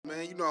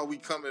know how we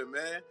coming,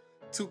 man.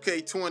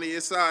 2K20,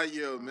 it's our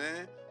year,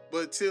 man.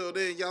 But till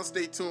then, y'all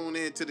stay tuned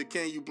in to the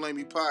Can You Blame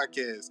Me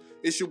podcast.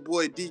 It's your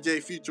boy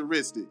DJ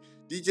Futuristic.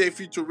 DJ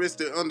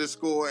Futuristic _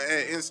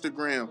 at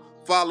Instagram.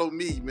 Follow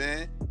me,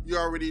 man. You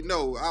already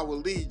know. I will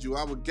lead you.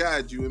 I will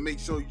guide you and make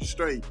sure you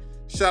straight.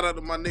 Shout out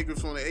to my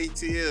niggas from the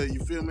ATL. You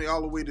feel me?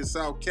 All the way to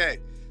South Cac.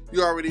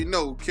 You already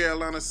know.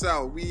 Carolina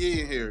South.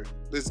 We in here.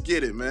 Let's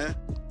get it, man.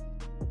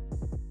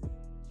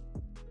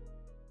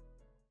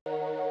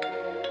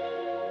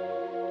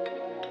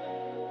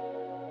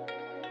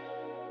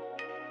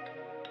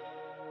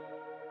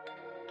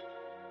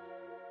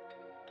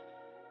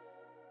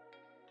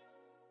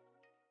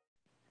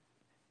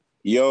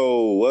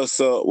 Yo, what's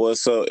up?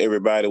 What's up,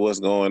 everybody? What's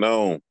going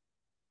on?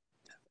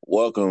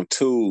 Welcome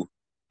to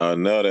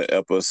another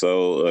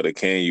episode of the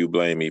Can You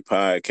Blame Me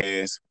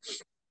podcast.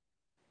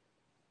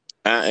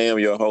 I am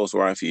your host,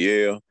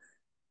 Raphael,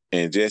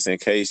 and just in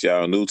case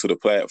y'all new to the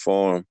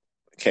platform,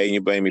 Can You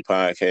Blame Me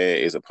podcast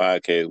is a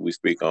podcast we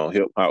speak on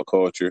hip-hop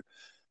culture,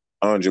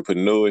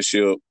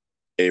 entrepreneurship,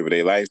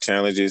 everyday life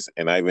challenges,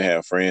 and I even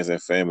have friends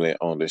and family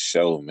on the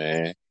show,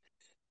 man.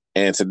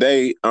 And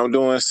today, I'm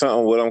doing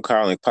something what I'm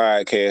calling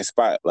podcast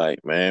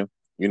spotlight, man.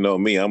 You know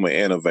me, I'm an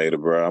innovator,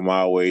 bro. I'm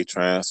always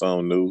trying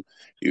something new.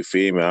 You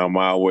feel me? I'm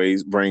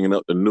always bringing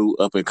up the new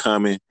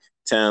up-and-coming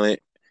talent,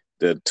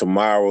 the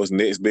tomorrow's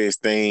next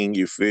best thing.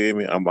 You feel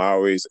me? I'm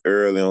always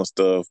early on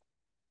stuff.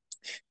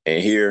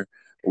 And here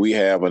we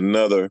have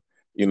another,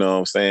 you know what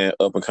I'm saying,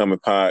 up-and-coming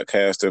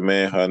podcaster,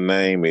 man. Her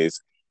name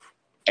is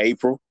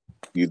April.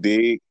 You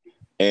dig?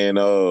 And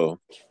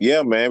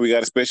yeah, man, we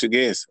got a special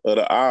guest of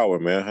the hour,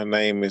 man. Her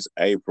name is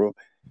April,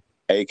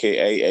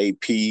 aka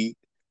AP,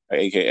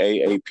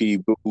 aka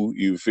AP Boo.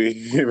 You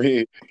feel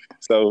me?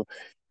 So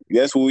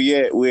that's where we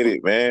at with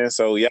it, man.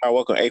 So y'all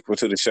welcome April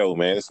to the show,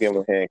 man. Let's give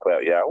them a hand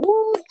clap, y'all.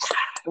 Woo!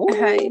 Woo!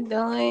 How you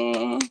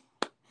doing?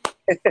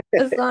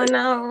 What's going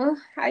on?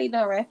 How you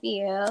doing,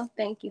 Raphael?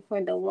 Thank you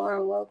for the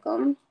warm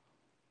welcome.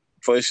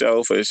 For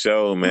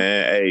sure,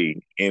 man.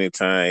 Hey,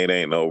 anytime, it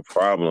ain't no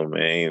problem,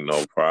 man. Ain't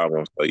no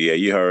problem. So yeah,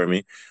 you heard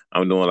me.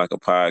 I'm doing like a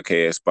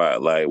podcast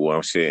spotlight where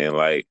I'm shitting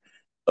like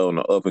on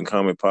the up and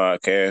coming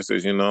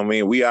podcasters. You know what I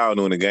mean? We all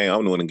doing the game.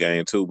 I'm doing the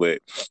game too, but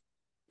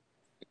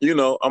you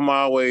know, I'm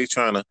always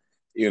trying to,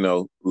 you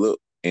know,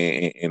 look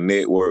and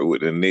network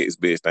with the next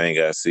best thing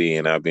I see,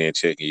 and I've been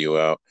checking you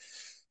out.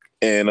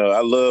 And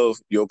I love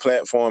your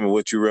platform and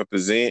what you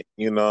represent.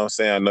 You know what I'm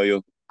saying? I know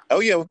your.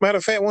 Oh yeah, matter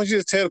of fact, why don't you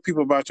just tell the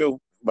people about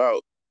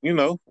you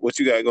know, what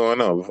you got going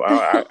on?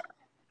 I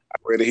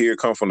ready to hear it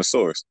come from the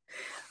source.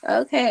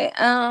 Okay.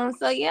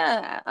 So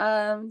yeah,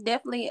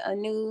 definitely a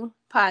new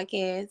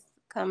podcast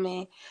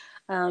coming.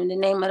 The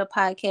name of the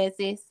podcast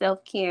is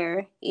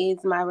Self-Care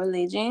is My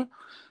Religion.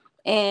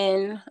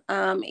 And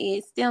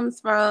it stems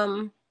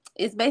from,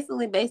 it's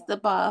basically based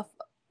off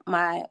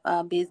my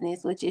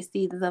business, which is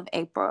Seasons of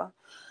April,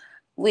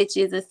 which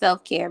is a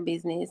self-care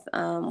business.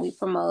 We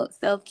promote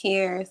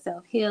self-care,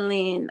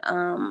 self-healing,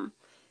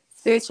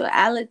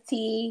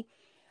 spirituality,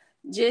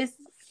 just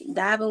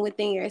diving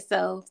within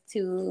yourself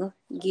to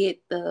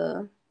get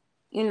the,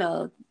 you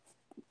know,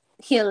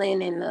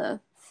 healing and the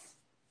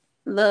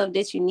love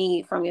that you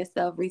need from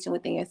yourself, reaching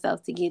within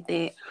yourself to get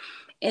that.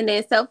 And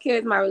then Self-Care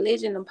is My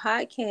Religion, the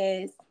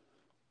podcast,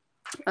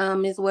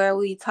 is where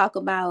we talk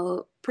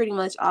about pretty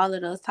much all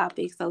of those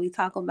topics. So we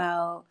talk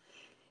about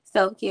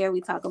self-care,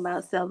 we talk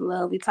about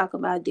self-love, we talk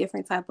about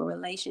different type of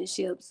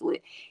relationships with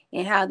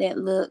and how that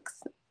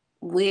looks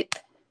with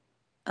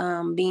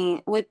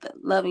being with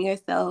loving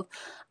yourself.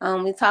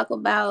 We talk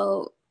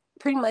about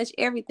pretty much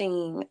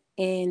everything,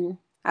 and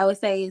I would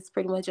say it's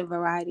pretty much a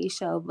variety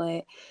show,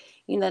 but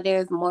you know,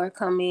 there's more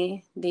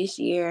coming this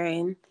year.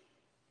 And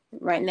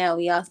right now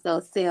we also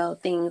sell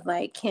things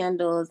like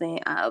candles and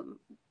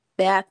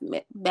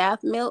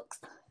bath milks.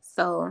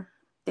 So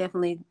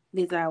definitely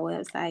visit our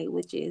website,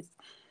 which is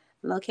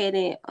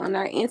located on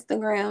our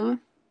Instagram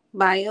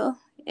bio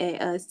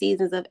at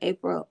Seasons of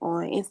April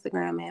on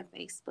Instagram and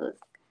Facebook.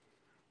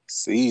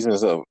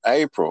 Seasons of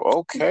April.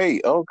 Okay.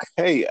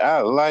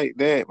 I like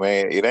that,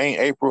 man. It ain't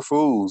April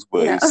Fools,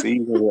 but no. It's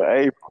Seasons of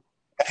April.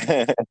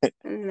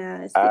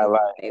 No, I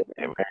like it,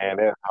 man.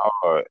 That's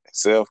hard.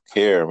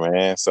 Self-care,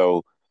 man.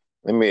 So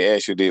let me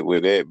ask you this,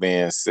 with that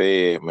being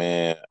said,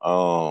 man,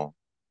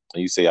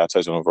 you say I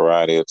touch on a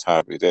variety of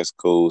topics. That's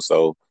cool.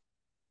 So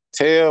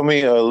tell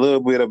me a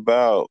little bit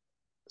about,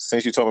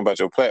 since you're talking about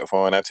your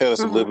platform, now tell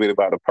us a little bit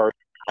about the person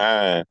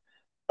behind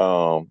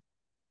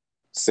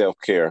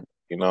self-care,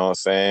 you know what I'm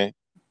saying?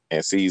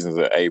 And Seasons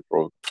of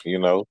April, you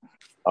know.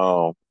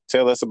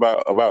 Tell us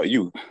about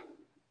you.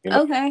 You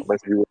know, okay.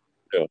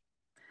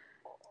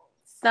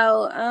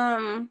 So,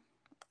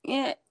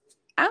 yeah,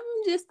 I'm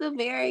just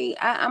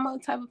I'm a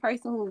type of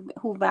person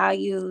who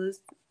values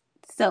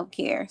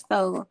self-care.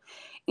 So,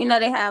 you know,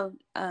 they have,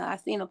 I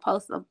seen a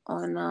post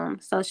on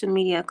social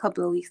media a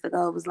couple of weeks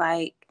ago. It was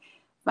like,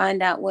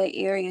 find out what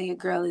area your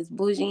girl is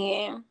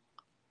bougie in.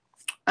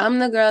 I'm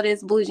the girl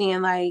that's bougie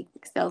in like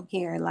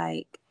self-care.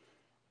 Like,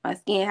 my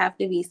skin have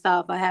to be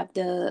soft. I have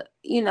to,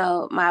 you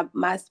know,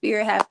 my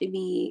spirit have to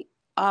be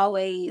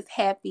always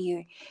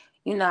happy.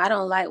 You know, I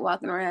don't like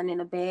walking around in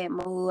a bad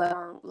mood. I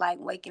don't like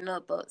waking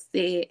up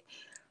upset.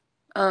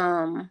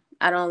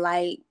 I don't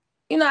like,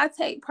 you know, I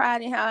take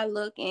pride in how I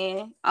look,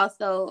 and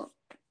also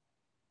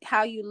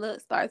how you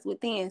look starts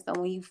within. So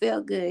when you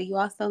feel good, you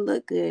also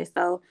look good.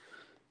 So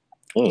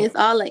it's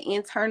all an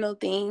internal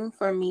thing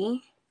for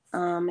me.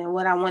 And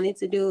what I wanted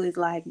to do is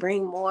like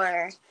bring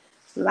more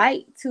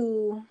light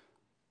to,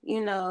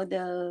 you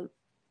know,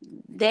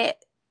 that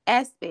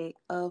aspect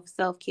of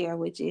self-care,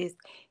 which is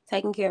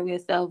taking care of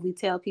yourself. We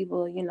tell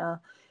people, you know,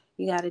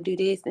 you got to do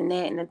this and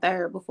that and the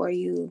third before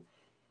you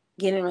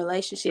get in a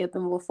relationship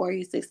and before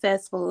you're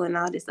successful and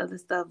all this other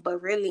stuff.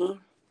 But really,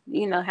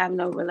 you know, having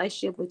a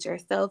relationship with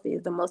yourself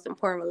is the most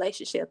important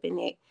relationship, and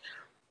it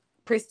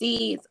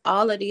precedes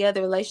all of the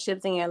other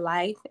relationships in your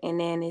life, and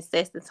then it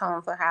sets the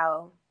tone for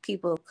how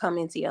people come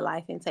into your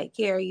life and take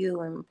care of you,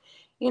 and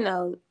you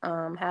know,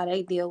 how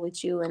they deal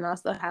with you, and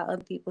also how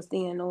other people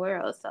see you in the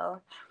world.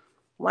 So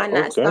why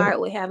not start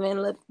with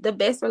having the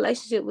best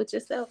relationship with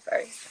yourself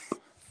first?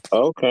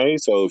 Okay,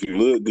 so if you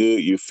look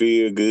good, you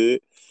feel good.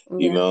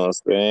 You know what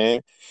I'm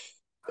saying?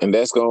 And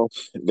that's gonna,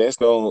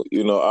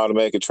 you know,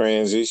 automatically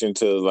transition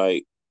to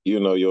like, you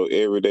know, your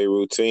everyday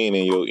routine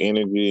and your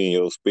energy and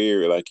your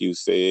spirit, like you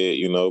said,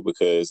 you know,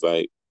 because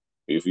like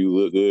if you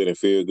look good and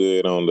feel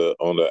good on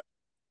the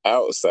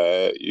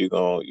outside, you're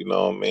gonna, you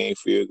know what I mean,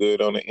 feel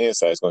good on the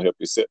inside. It's gonna help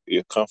you set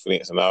your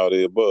confidence and all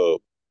the above.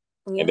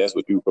 And that's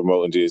what you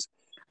promoting, just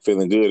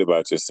feeling good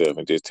about yourself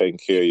and just taking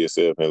care of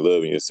yourself and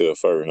loving yourself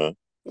first, huh?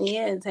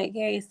 Yeah, take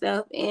care of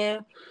yourself.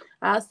 And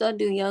I also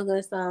do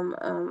yoga, so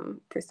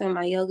I'm pursuing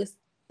my yoga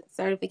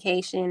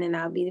certification, and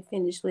I'll be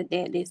finished with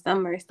that this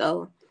summer.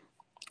 So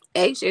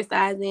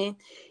exercising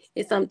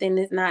is something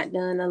that's not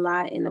done a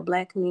lot in the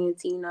Black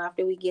community. You know,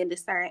 after we get to a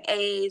certain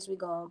age, we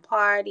go and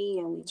party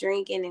and we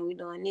drinking and we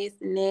doing this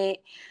and that,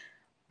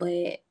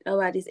 but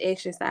nobody's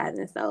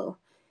exercising. So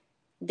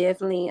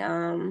definitely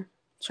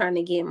trying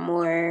to get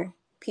more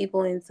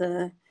people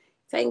into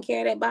taking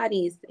care of their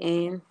bodies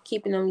and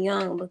keeping them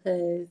young,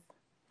 because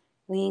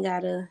we ain't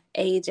gotta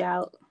age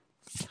out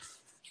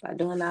by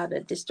doing all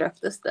the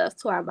destructive stuff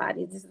to our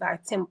bodies. This is our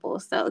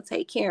temple, so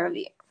take care of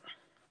it.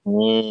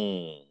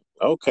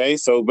 Okay,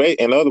 so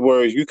in other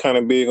words, you kind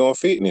of big on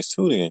fitness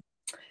too, then.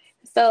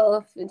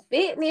 So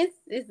fitness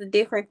is a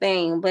different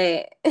thing,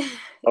 but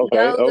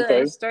yoga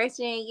and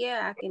stretching,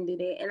 yeah, I can do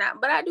that.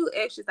 But I do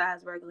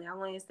exercise regularly. I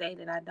wouldn't say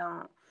that I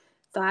don't.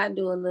 So I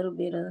do a little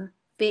bit of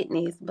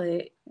fitness,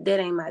 but that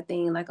ain't my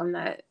thing. Like I'm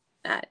not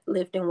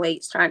lifting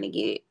weights trying to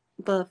get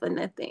buff or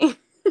nothing.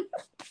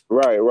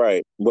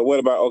 Right. But what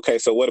about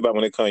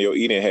when it comes to your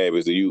eating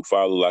habits? Do you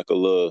follow like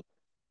do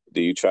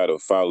you try to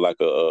follow like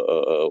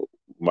a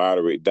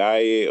moderate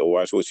diet or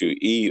watch what you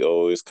eat,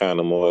 or it's kind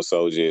of more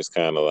so just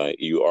kind of like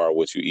you are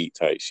what you eat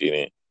type shit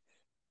and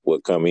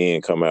what come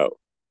in, come out?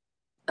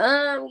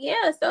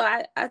 Yeah, so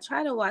I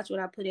try to watch what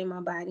I put in my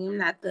body. I'm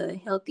not the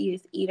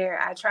healthiest eater.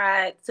 I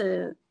tried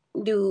to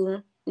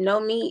do no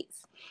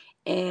meats,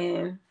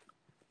 and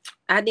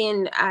I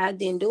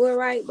didn't do it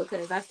right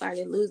because I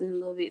started losing a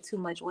little bit too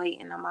much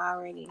weight, and I'm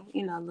already,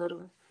 you know,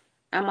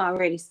 I'm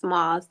already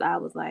small, so I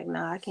was like,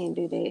 no, I can't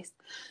do this.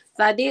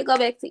 So I did go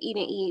back to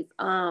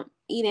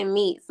eating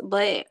meats,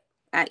 but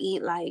I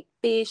eat like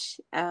fish.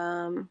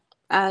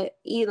 I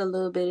eat a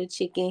little bit of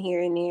chicken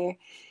here and there,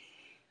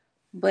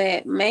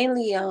 but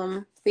mainly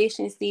fish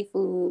and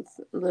seafoods,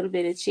 a little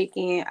bit of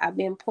chicken. I've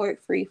been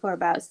pork free for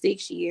about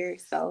 6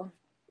 years, so.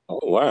 Oh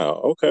wow,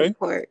 okay.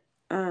 Pork,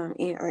 or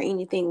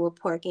anything with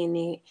pork in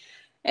it.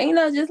 And you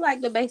know, just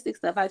like the basic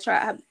stuff,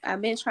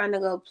 I've been trying to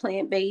go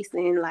plant based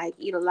and like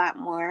eat a lot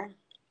more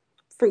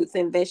fruits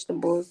and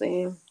vegetables,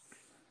 and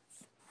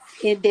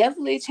it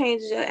definitely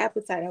changes your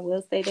appetite. I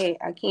will say that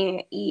I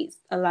can't eat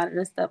a lot of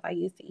the stuff I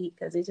used to eat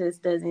because it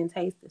just doesn't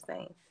taste the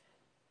same.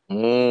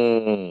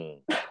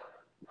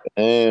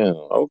 Damn.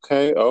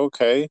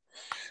 Okay.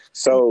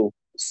 So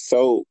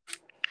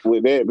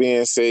with that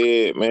being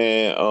said,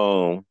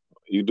 man,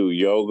 you do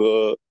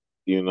yoga,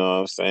 you know what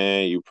I'm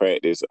saying? You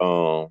practice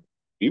you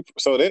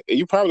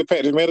probably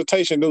practice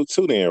meditation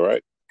too then,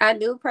 right? I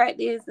do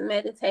practice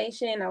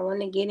meditation. I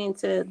want to get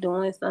into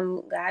doing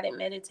some guided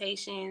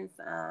meditations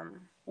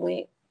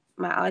with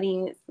my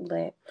audience,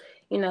 but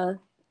you know,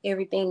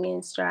 everything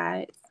in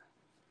strides.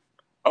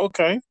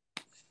 Okay.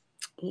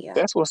 Yeah.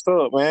 That's what's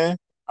up, man.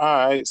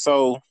 All right.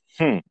 So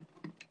how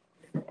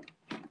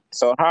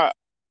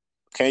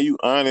can you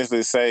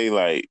honestly say,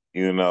 like,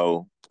 you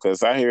know,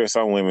 because I hear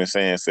some women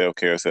saying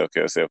self-care,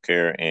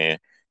 and,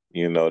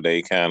 you know,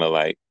 they kind of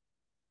like,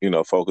 you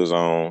know, focus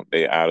on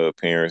their outer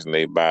appearance and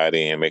their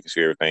body and making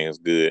sure everything is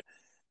good.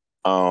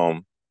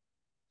 Can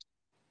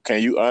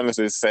you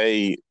honestly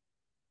say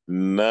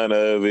none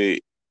of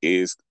it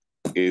is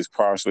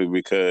partially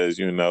because,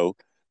 you know,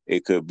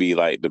 it could be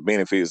like the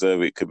benefits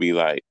of it could be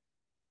like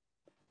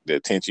the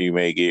attention you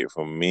may get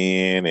from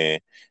men, and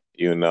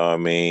you know what I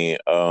mean,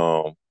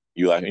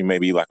 you may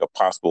be like a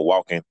possible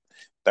walking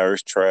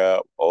thirst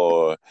trap,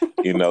 or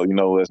you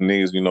know as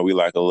niggas, you know, we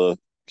like a little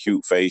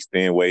cute face,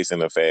 thin waist,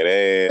 and a fat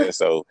ass.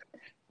 So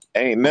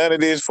Ain't none of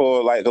this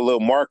for like a little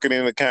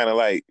marketing to kind of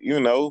like,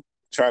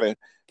 try to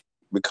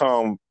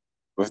become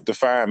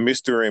define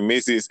Mr. and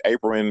Mrs.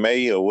 April and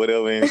May or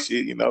whatever and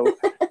shit, ain't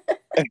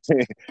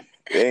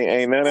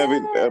none of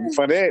it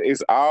for that.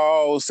 It's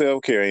all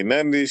self care. Ain't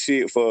none of this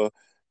shit for,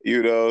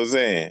 what I'm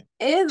saying.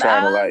 It's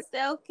Trying to all like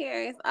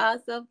self-care. It's all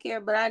self-care.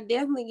 But I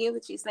definitely get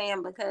what you're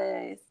saying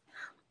because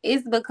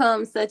it's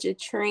become such a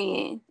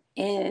trend.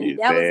 And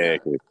that was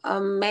exactly.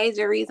 a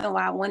major reason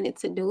why I wanted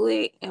to do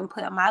it and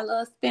put my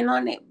little spin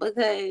on it,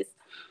 because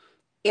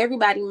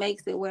everybody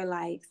makes it where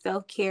like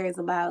self-care is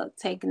about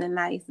taking a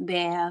nice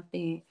bath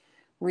and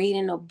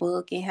reading a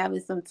book and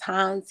having some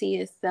time to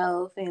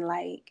yourself and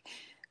like,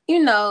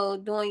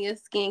 doing your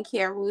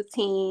skincare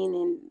routine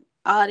and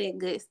all that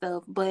good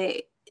stuff.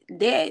 But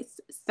that's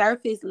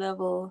surface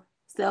level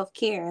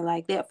self-care.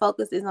 Like that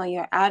focuses on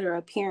your outer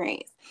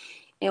appearance.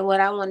 And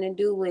what I want to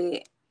do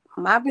with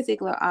my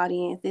particular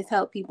audience is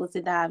help people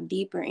to dive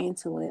deeper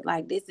into it.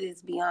 Like this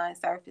is beyond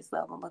surface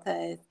level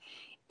because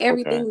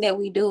everything that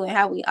we do and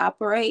how we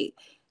operate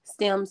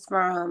stems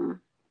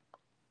from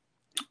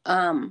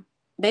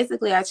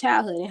basically our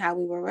childhood and how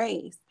we were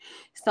raised.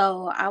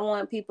 So I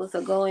want people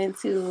to go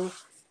into,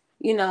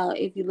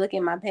 if you look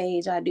at my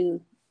page, I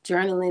do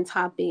journaling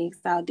topics,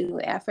 I'll do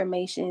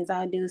affirmations,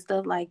 I'll do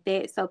stuff like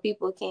that so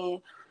people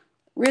can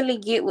really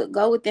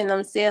go within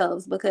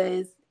themselves,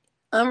 because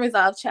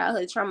unresolved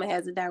childhood trauma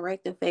has a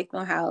direct effect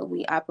on how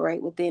we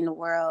operate within the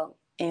world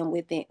and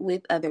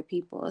with other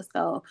people.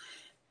 So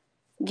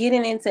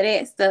getting into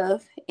that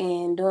stuff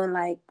and doing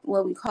like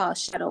what we call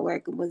shadow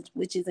work,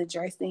 which is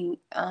addressing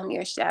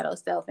your shadow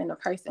self and the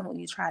person who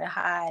you try to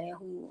hide and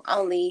who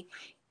only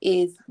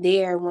is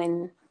there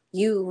when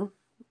you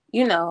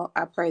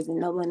are present.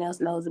 No one else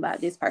knows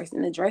about this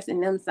person. Addressing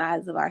them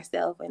sides of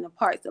ourselves and the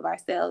parts of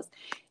ourselves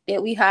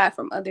that we hide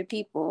from other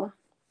people,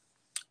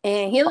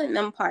 and healing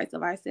them parts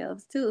of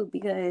ourselves too,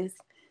 because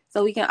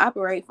so we can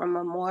operate from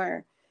a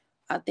more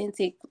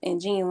authentic and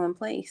genuine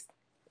place.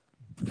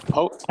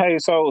 Oh, hey,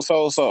 so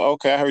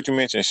okay, I heard you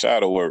mention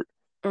shadow work.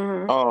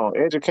 Mm-hmm.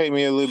 Educate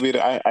me a little bit.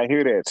 I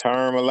hear that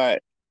term a lot,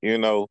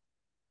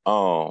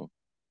 I'm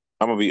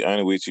gonna be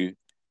honest with you.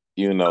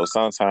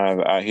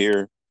 Sometimes I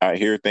hear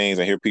things,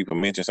 I hear people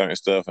mention certain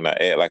stuff and I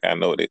act like I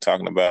know what they're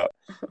talking about,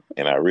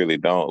 and I really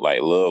don't.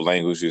 Like love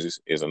language is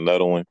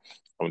another one.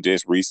 I'm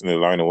just recently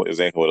learning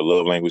exactly what a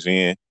love language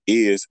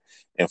is,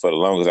 and for the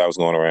longest I was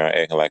going around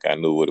acting like I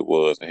knew what it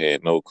was. I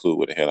had no clue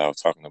what the hell I was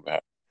talking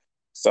about.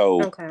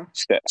 So Okay.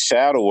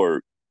 shadow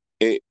work,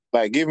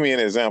 give me an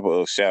example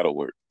of shadow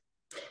work.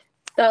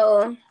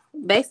 So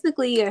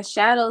basically your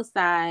shadow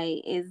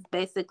side is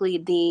basically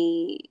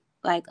the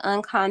like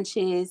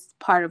unconscious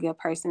part of your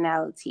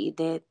personality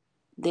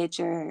that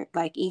your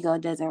like ego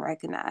doesn't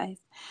recognize.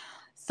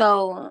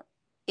 So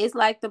it's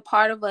like the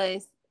part of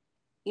us,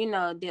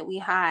 that we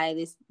hide.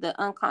 Is the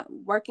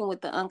working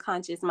with the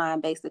unconscious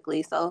mind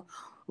basically. So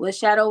what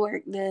shadow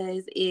work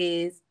does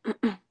is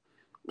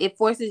it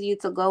forces you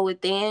to go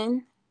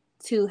within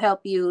to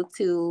help you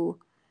to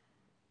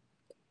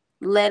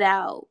let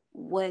out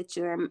what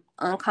your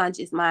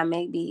unconscious mind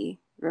may be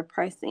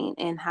repressing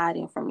and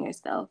hiding from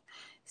yourself.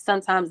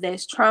 Sometimes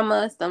that's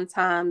trauma.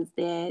 Sometimes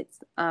that's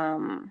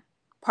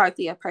parts of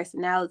your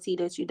personality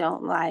that you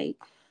don't like.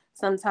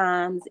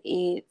 Sometimes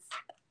it's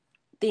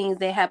things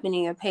that happen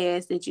in your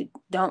past that you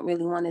don't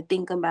really want to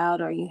think about,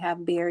 or you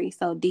have buried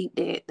so deep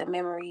that the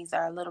memories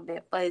are a little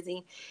bit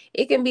fuzzy.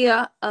 It can be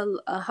a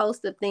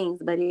host of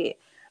things, but it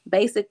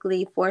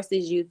basically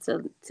forces you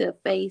to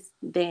face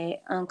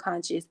that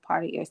unconscious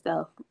part of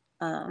yourself.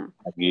 I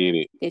get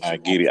it. That I you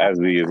get have it. I talked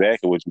see about.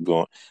 exactly what you're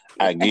going.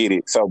 I get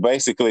it. So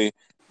basically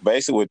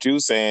what you're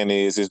saying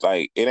is it's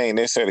like it ain't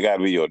necessarily got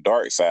to be your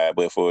dark side,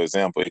 but for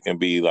example, it can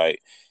be like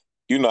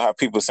how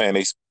people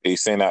saying they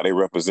send out their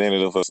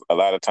representative a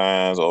lot of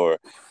times, or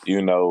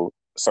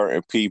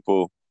certain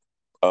people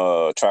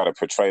try to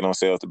portray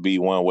themselves to be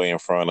one way in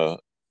front of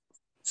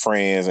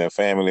friends and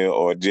family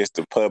or just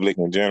the public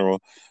in general,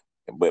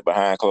 but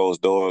behind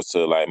closed doors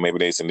to like maybe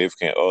they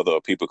significant other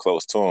or people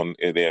close to them,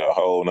 they're a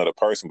whole nother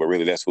person, but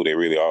really that's who they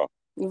really are.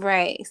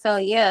 Right. So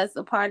yeah, it's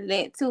a part of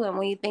that too. And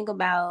when you think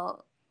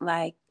about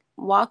like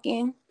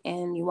walking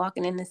and you're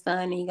walking in the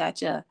sun and you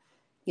got your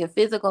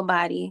physical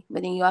body,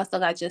 but then you also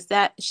got your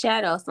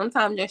shadow.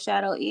 Sometimes your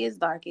shadow is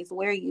dark. It's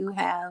where you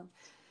have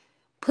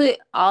put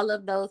all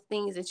of those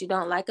things that you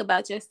don't like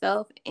about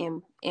yourself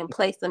and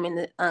place them in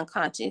the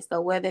unconscious. So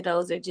whether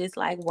those are just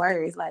like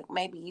words, like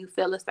maybe you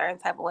feel a certain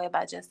type of way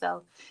about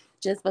yourself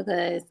just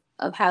because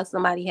of how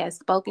somebody has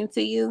spoken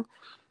to you,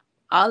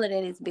 all of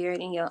that is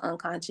buried in your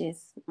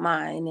unconscious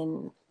mind.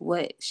 And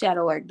what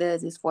shadow work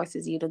does is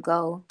forces you to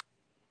go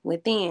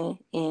within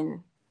and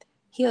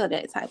heal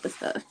that type of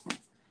stuff.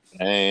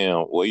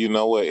 Damn. Well, you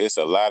know what? It's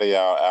a lot of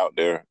y'all out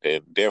there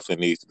that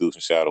definitely needs to do some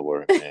shadow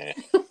work, man.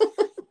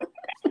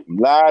 A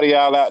lot of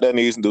y'all out there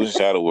needs to do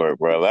some shadow work,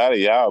 bro. A lot of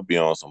y'all be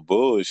on some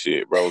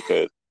bullshit, bro,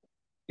 because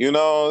you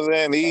know what I'm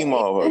saying? These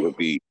motherfuckers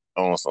be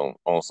on some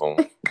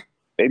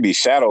they be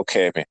shadow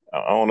capping.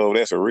 I don't know if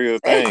that's a real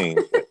thing,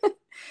 but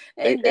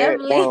they It act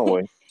one definitely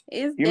way.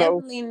 It's you know?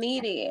 definitely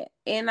needed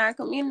in our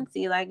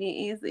community. Like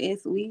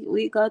it's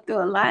we go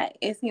through a lot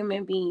as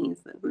human beings,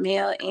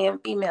 male and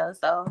female.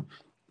 So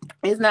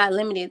it's not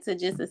limited to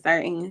just a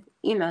certain,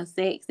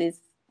 sex. It's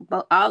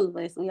all of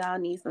us. We all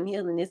need some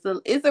healing. It's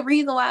a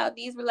reason why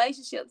these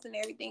relationships and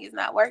everything is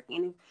not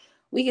working. If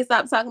we can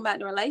stop talking about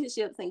the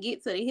relationships and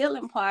get to the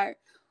healing part,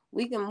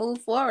 we can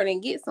move forward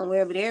and get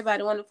somewhere. But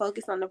everybody want to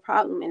focus on the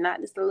problem and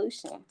not the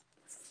solution.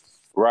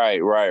 Right.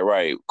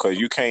 Because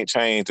you can't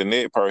change the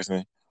next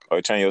person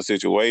or change your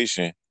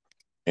situation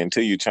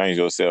until you change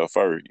yourself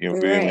first. You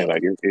feel me? Right.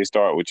 Like it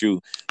start with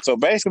you. So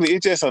basically,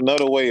 it's just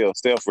another way of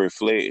self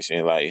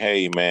reflection. Like,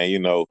 hey, man,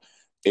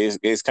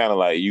 it's kind of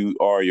like you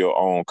are your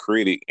own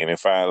critic. And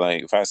if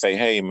I say,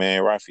 hey,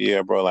 man,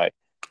 Raphael, bro, like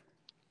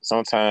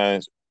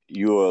sometimes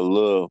you're a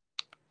little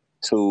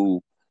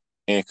too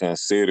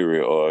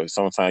inconsiderate, or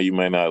sometimes you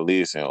may not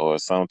listen, or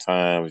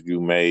sometimes you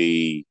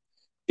may.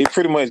 It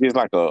pretty much is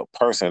like a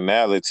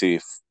personality.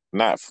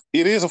 Not,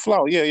 it is a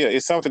flaw. Yeah.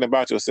 It's something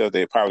about yourself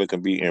that probably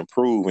can be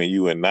improved, and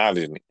you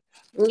acknowledging it.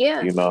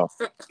 Yeah. You know,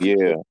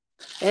 yeah,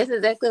 That's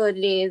exactly what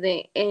it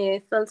is.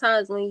 And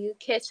sometimes when you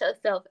catch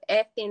yourself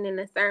acting in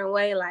a certain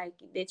way, like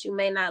that you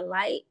may not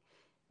like,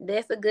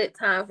 that's a good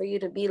time for you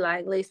to be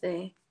like,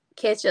 listen,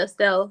 catch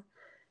yourself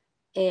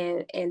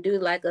and do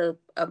like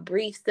a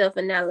brief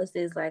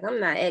self-analysis. Like, I'm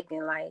not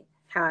acting like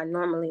how I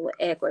normally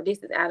would act, or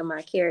this is out of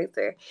my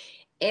character.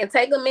 And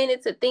take a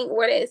minute to think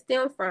where that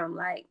stemmed from.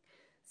 Like,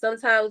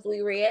 sometimes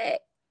we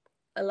react.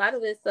 A lot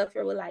of us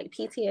suffer with like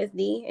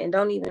PTSD and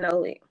don't even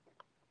know it.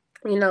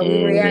 We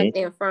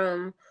reacting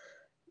from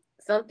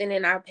something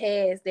in our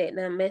past that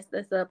done messed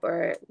us up,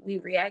 or we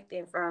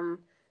reacting from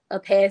a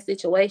past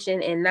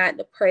situation and not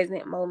the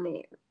present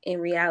moment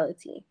in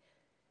reality.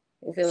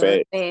 You feel what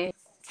I'm saying?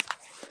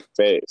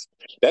 Facts.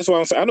 That's what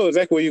I'm saying. I know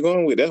exactly where you're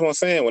going with. That's what I'm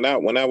saying.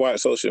 When I watch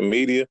social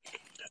media,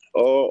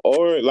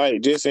 or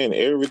like just in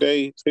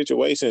everyday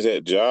situations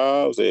at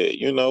jobs,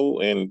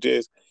 and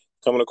just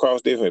coming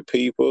across different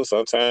people.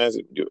 Sometimes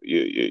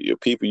your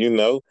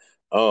people,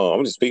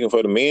 I'm just speaking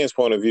for the men's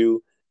point of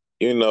view.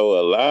 A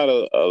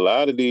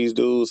lot of these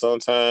dudes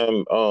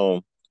sometimes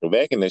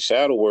back in the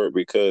shadow work,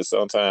 because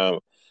sometimes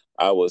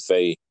I would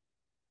say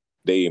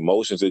the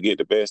emotions will get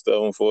the best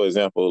of them. For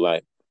example,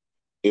 like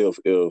if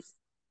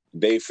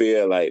they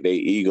feel like their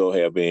ego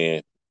have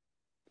been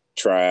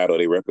tried, or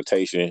their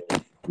reputation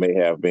may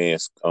have been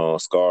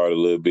scarred a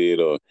little bit,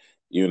 or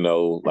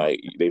like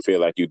they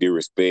feel like you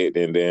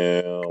disrespecting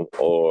them,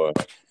 or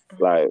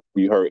like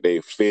you hurt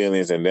their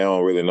feelings and they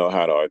don't really know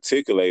how to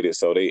articulate it,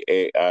 so they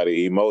act out of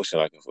emotion.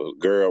 Like if a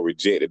girl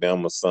rejected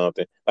them or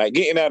something, like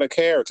getting out of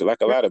character. Like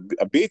a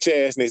bitch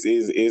assness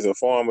is a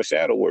form of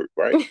shadow work,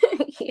 right?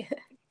 Yeah,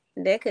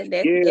 Yeah,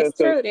 that's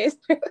true. That's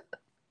true.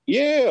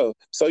 yeah.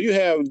 So you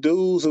have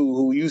dudes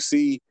who you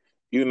see,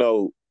 you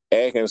know,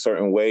 acting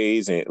certain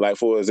ways. And like,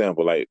 for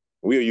example, like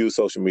we'll use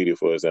social media,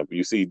 for example.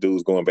 You see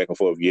dudes going back and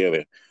forth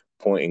yelling,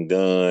 pointing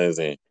guns,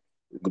 and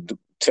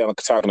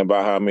talking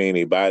about how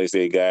many bodies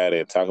they got,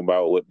 and talking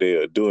about what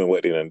they're doing,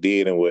 what they done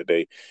did, and what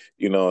they,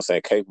 what I'm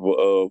saying,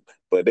 capable of.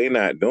 But they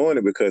not doing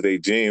it because they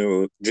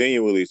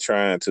genuinely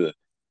trying to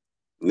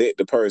let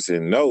the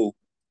person know.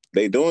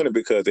 They doing it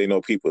because they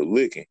know people are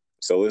looking.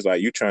 So it's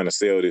like you trying to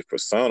sell this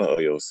persona of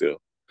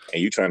yourself,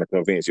 and you trying to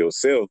convince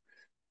yourself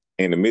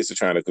in the midst of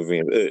trying to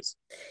convince us.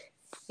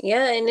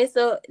 Yeah, and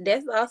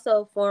that's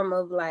also a form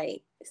of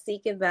like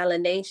seeking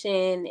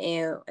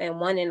validation and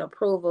wanting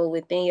approval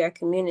within your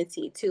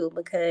community too,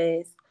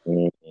 because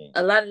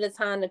a lot of the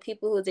time the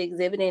people who's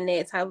exhibiting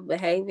that type of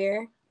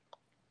behavior,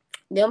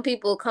 them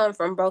people come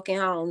from broken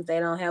homes. They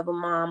don't have a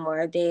mom or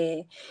a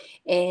dad.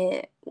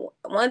 And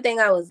one thing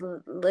I was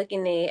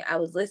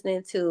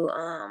listening to,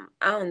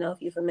 I don't know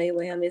if you're familiar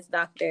with him, his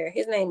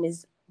name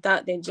is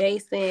Dr.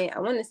 Jason, I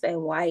want to say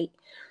White,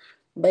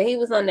 but he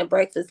was on the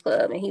Breakfast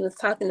Club, and he was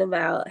talking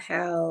about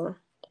how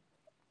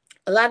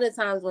a lot of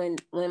times when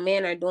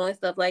men are doing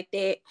stuff like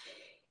that,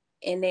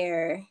 and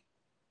they're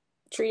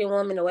treating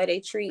women the way they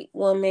treat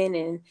women,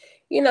 and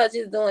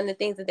just doing the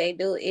things that they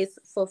do, it's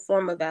a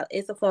form of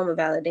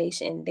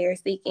validation. They're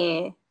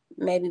seeking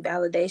maybe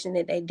validation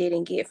that they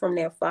didn't get from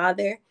their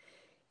father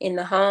in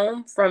the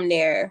home, from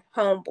their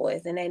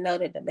homeboys, and they know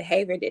that the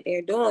behavior that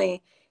they're doing,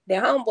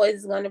 their homeboys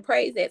is going to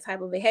praise that type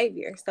of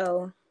behavior.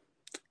 So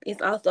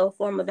it's also a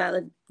form of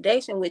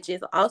validation, which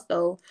is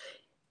also,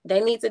 they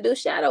need to do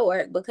shadow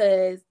work,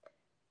 because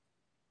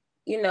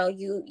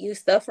you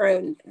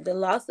suffering the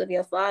loss of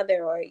your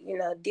father, or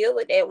deal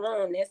with that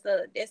wound.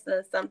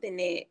 That's something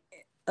that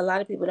a lot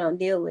of people don't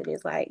deal with.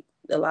 It's like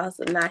the loss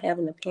of not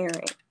having a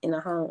parent in a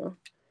home.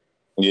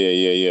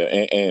 Yeah.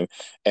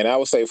 And I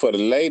would say for the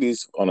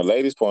ladies, on the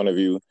ladies' point of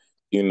view,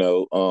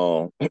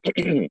 you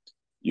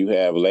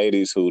have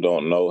ladies who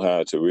don't know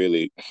how to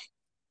really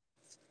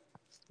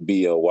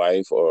be a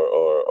wife,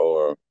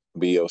 or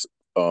be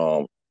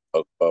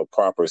a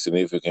proper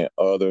significant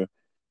other,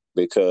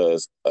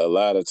 because a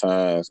lot of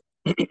times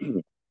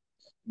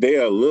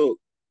they'll look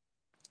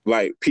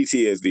like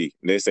PTSD.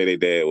 They say their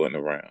dad wasn't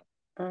around.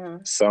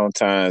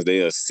 Sometimes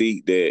they'll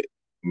seek that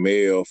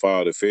male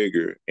father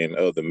figure in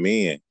other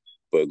men,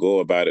 but go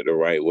about it the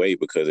right way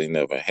because they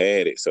never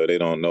had it. So they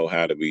don't know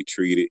how to be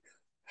treated,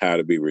 how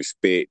to be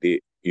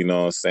respected. You know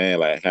what I'm saying?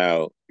 Like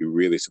how you're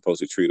really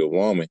supposed to treat a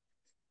woman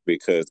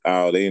because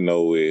all they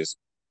know is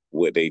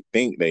what they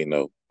think they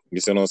know. You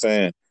see what I'm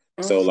saying?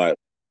 So like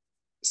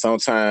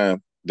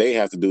sometimes they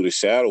have to do the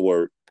shadow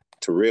work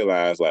to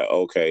realize like,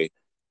 okay,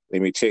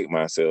 let me check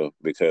myself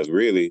because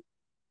really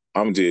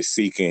I'm just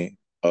seeking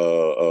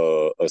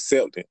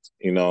acceptance.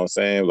 You know what I'm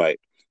saying? Like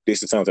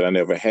this is something I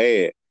never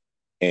had.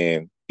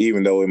 And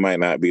even though it might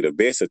not be the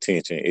best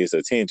attention, it's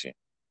attention.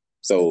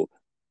 So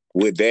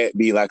would that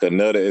be like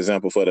another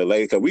example for the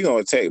lady? Because we're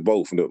going to attack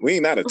both. We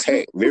ain't not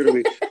attack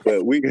literally,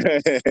 but we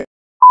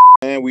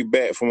and we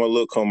back from a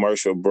little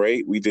commercial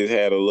break. We just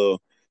had a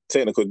little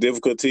technical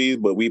difficulties,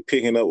 but we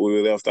picking up where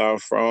we left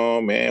off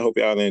from. Man, hope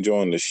y'all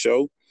enjoying the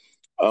show.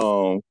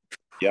 Y'all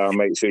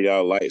make sure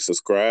y'all like,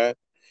 subscribe.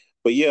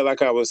 But yeah,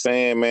 like I was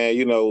saying, man,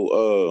 you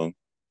know,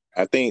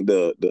 I think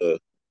the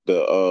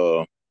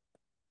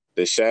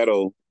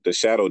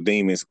shadow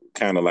demons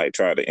kind of like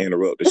try to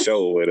interrupt the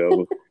show or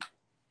whatever.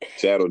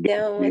 Shadow They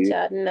don't want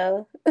y'all to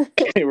know.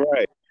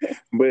 right.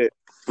 But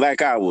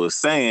like I was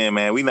saying,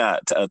 man, we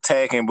not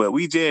attacking, but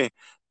we just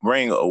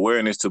bring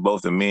awareness to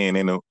both the men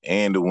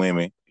and the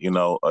women, you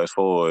know, as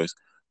far as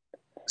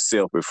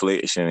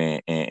self-reflection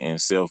and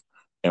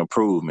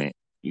self-improvement.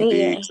 You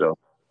dig? So,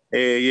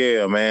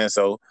 yeah, man.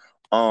 So,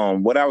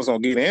 what I was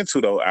going to get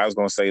into, though, I was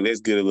going to say, let's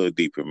get a little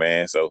deeper,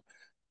 man. So,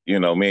 you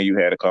know, man, you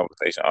had a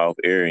conversation off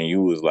air and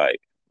you was like,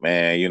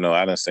 man, you know,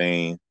 I done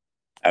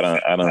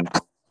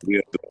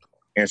lived an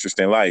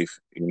interesting life.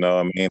 You know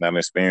what I mean? I done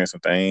experienced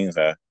some things.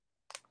 I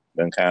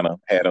done kind of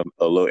had a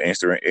little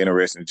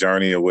interesting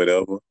journey or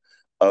whatever.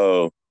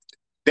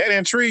 That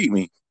intrigued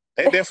me.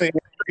 That definitely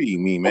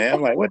intrigued me, man.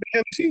 I'm like, what the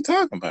hell is she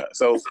talking about?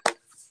 So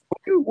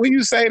when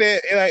you say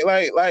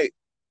that, like,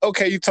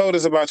 okay, you told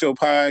us about your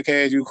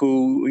podcast, you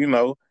cool, you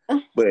know, but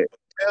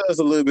tell us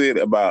a little bit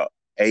about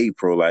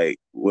April, like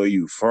where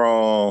you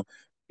from,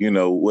 you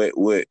know,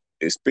 what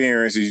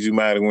experiences you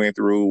might have went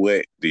through,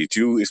 what did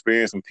you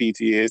experience some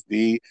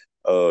PTSD,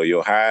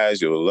 your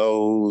highs, your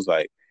lows,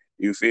 like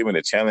you feel me,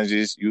 the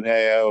challenges you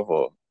have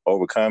or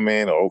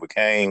overcoming or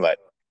overcame, like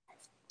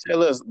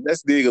tell us,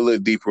 let's dig a little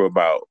deeper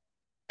about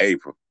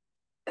April.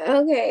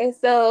 Okay,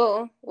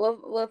 so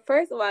well,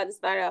 first of all, to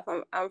start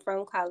off, I'm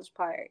from College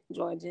Park,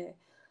 Georgia.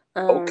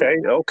 Okay,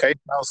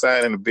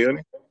 outside in the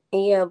building.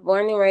 Yeah,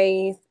 born and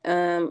raised,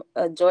 a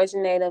Georgia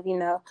native, you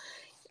know,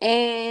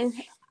 and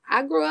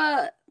I grew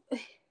up.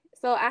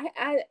 So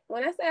I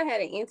when I say I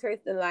had an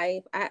interest in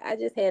life, I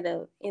just had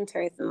an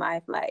interest in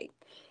life. Like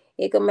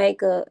it could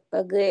make a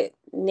good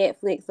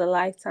Netflix a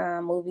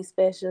Lifetime movie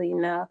special, you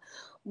know,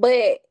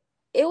 but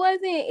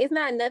it's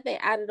not nothing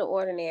out of the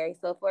ordinary.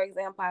 So for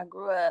example, I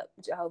grew up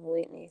Jehovah's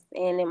Witness,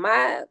 and in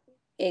my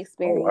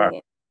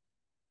experience,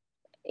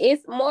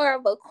 it's more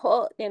of a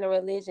cult than a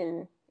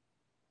religion,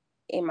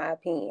 in my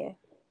opinion.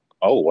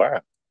 Oh wow.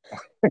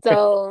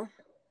 So,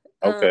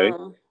 Okay.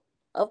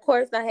 of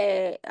course,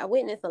 I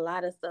witnessed a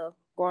lot of stuff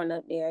growing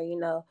up there. You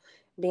know,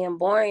 being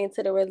born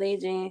into the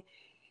religion.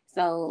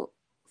 So,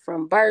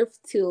 from birth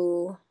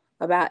to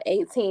about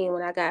 18,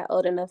 when I got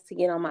old enough to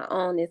get on my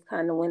own, is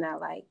kind of when I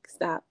like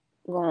stopped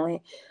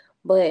going.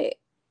 But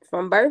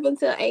from birth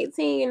until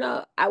 18, you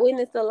know, I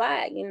witnessed a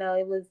lot. You know,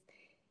 it was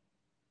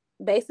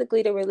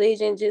basically the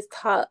religion just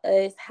taught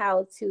us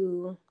how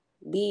to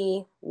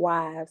be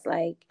wives.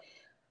 Like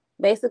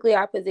basically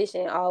our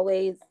position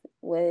always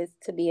was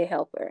to be a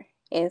helper.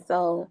 And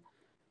so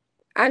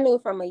I knew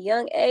from a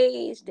young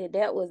age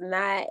that was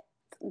not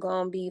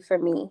going to be for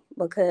me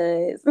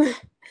because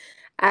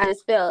I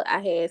just felt I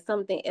had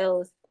something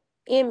else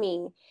in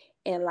me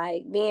and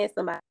like being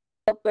somebody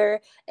helper.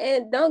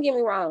 And don't get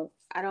me wrong,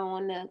 I don't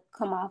want to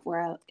come off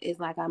where it's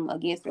like I'm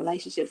against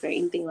relationships or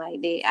anything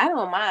like that. I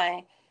don't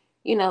mind,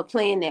 you know,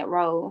 playing that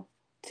role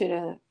to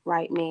the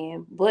right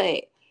man,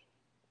 but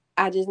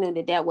I just knew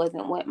that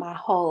wasn't what my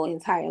whole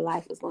entire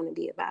life was going to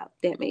be about.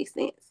 That makes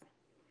sense.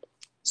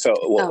 So,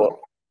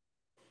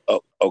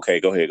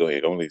 okay, go ahead.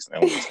 I'm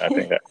listening. I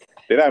think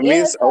did I yeah,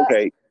 miss?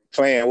 Okay,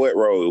 playing what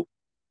role?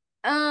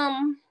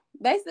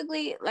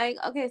 Basically, like,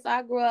 okay, so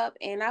I grew up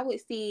and I would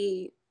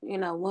see, you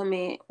know,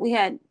 women. We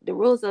had the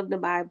rules of the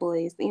Bible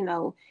is, you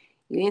know,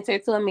 you enter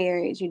into a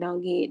marriage, you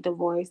don't get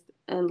divorced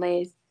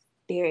unless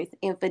there is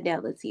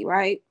infidelity,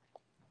 right?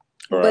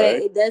 But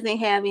Right. it doesn't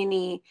have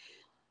any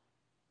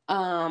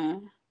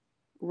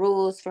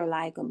rules for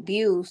like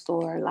abuse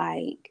or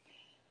like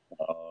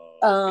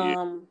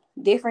Yeah.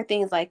 different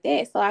things like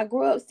that. So I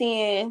grew up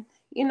seeing,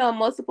 you know,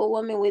 multiple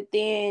women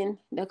within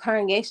the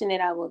congregation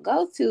that I would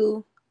go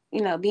to,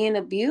 you know, being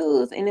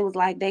abused, and it was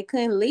like they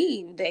couldn't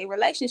leave their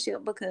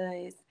relationship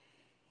because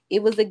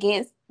it was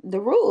against the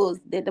rules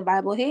that the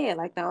Bible had.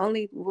 Like the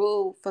only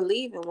rule for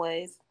leaving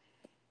was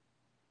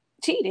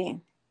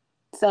cheating.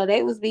 So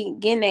they was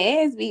getting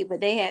their ass beat,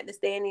 but they had to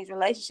stay in these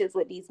relationships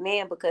with these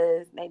men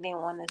because they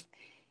didn't want to,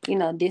 you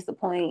know,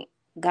 disappoint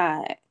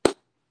God.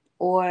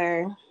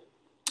 Or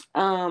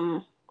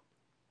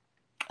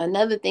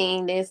another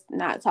thing that's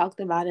not talked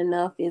about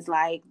enough is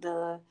like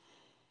the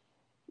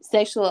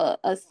sexual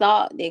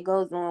assault that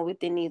goes on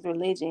within these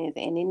religions,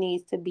 and it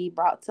needs to be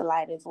brought to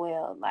light as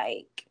well.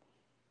 Like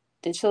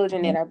the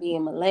children that are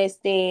being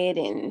molested,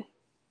 and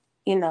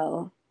you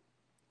know,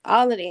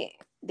 all of that.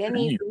 That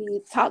needs to be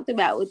talked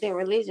about within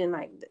religion.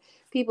 Like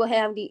people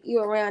have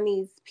you around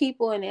these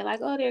people, and they're like,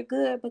 "Oh, they're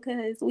good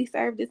because we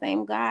serve the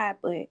same God,"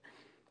 but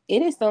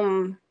it is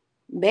some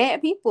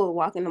bad people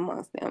walking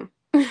amongst them.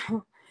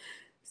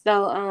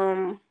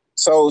 So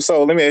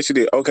let me ask you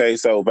this. Okay,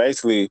 so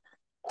basically,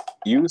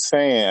 you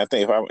saying, I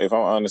think if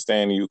I'm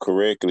understanding you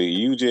correctly,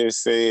 you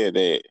just said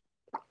that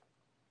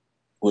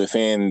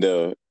within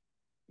the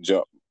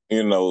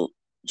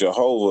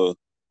Jehovah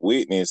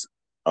Witness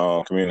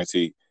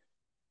community,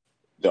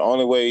 the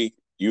only way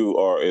you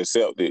are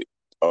accepted,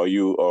 or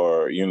you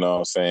are, what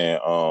I'm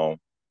saying,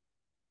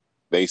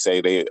 they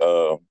say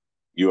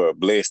you are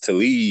blessed to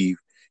leave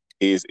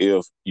is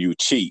if you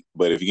cheat.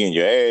 But if you're getting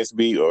your ass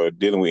beat or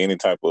dealing with any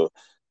type of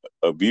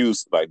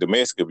abuse, like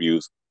domestic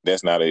abuse,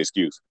 that's not an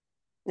excuse.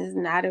 It's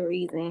not a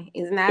reason.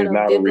 It's not It's a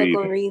not a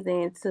biblical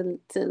reason to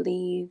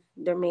leave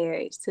the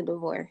marriage, to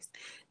divorce.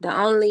 The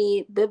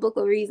only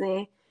biblical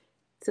reason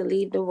to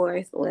leave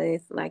divorce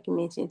was, like you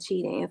mentioned,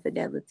 cheating,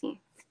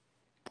 infidelity.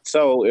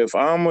 So if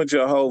I'm a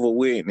Jehovah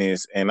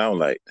Witness and I'm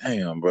like,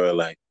 damn, bro,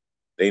 like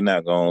they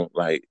not gonna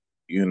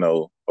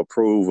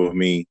approve of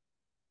me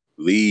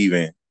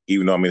leaving,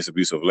 even though I'm in this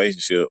abusive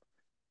relationship.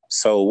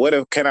 So what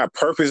if, can I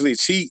purposely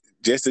cheat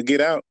just to get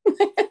out?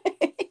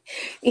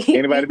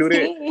 Anybody do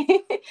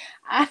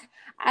that?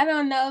 I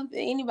don't know if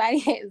anybody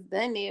has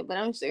done it, but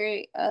I'm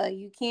sure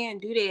you can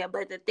do that.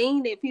 But the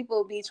thing that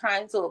people be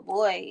trying to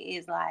avoid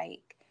is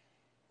like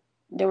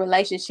the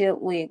relationship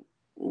with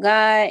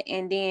God,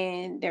 and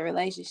then the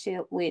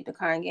relationship with the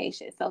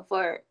congregation. So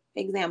for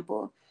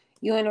example,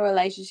 you're in a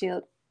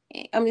relationship,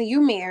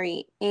 you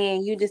married,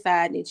 and you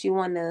decide that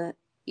your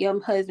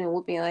husband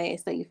whooping your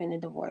ass, so you finna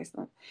divorce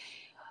him.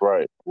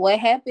 Right. What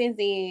happens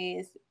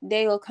is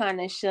they will kind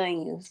of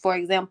shun you. For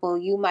example,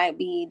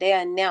 they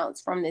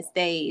announce from the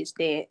stage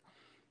that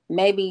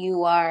maybe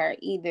you are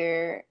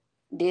either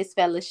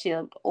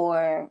disfellowshipped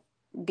or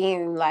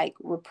being like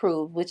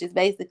reproved, which is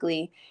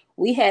basically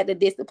we had to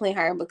discipline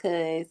her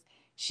because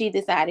she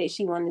decided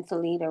she wanted to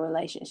leave a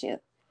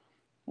relationship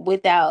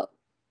without,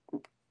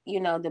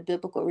 the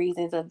biblical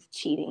reasons of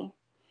cheating.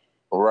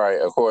 Right,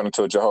 according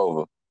to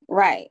Jehovah.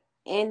 Right.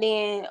 And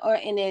then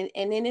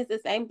it's the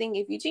same thing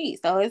if you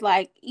cheat. So it's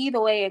like either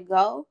way it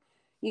go,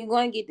 you're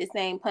going to get the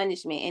same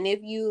punishment. And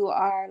if you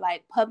are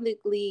like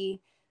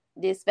publicly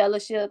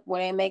disfellowship,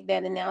 where they make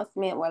that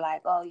announcement where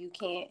like, oh, you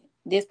can't,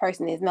 this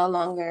person is no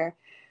longer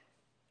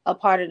a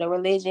part of the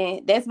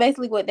religion. That's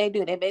basically what they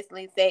do. They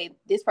basically say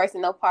this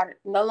person no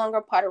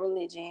longer part of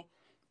religion.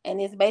 And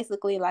it's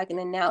basically like an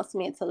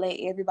announcement to let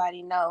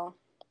everybody know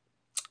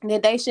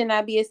that they should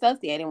not be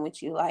associating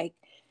with you. Like,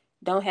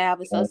 don't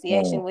have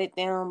association with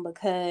them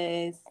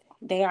because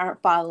they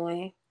aren't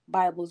following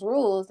Bible's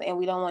rules, and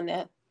we don't want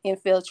to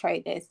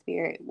infiltrate that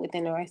spirit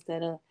within the rest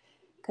of the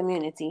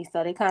community.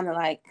 So they kind of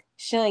like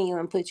shun you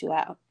and put you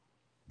out.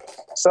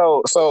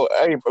 So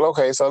April,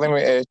 okay, so let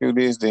me ask you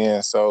this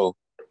then. So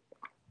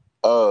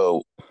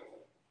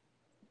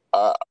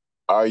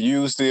are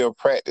you still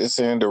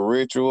practicing the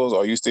rituals?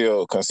 Or you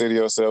still consider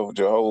yourself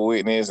Jehovah's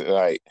Witness?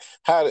 Like,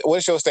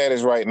 what's your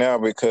status right now?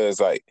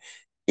 Because like,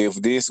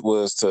 if this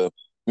was to,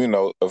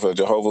 if a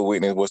Jehovah's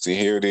Witness was to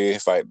hear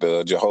this, like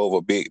the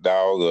Jehovah big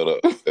dog or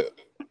the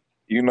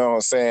you know what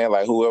I'm saying,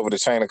 like whoever the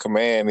chain of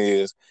command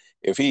is,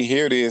 if he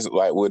hear this,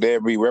 like, would there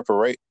be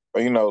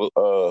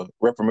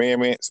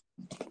reprimandments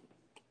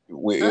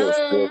with you?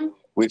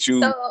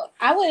 So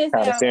I wouldn't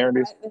say I'm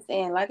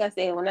practicing. Like I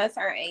said, when I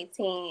turned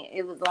 18,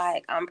 it was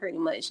like I'm pretty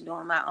much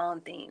doing my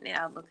own thing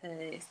now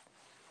because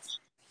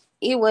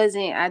it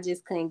wasn't, I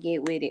just couldn't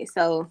get with it.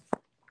 So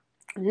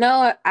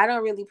no, I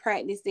don't really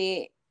practice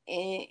it.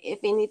 And if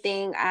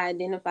anything, I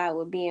identify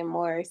with being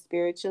more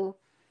spiritual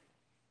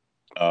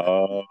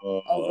over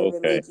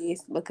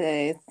religious,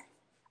 because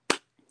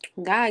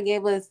God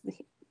gave us,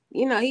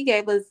 he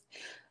gave us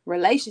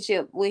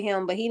relationship with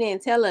him, but he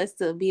didn't tell us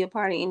to be a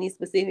part of any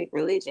specific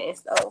religion.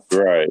 So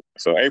right.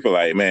 So April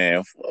like,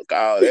 man, fuck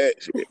all that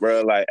shit,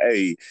 bro. Like,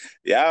 hey,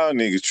 y'all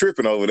niggas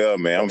tripping over there,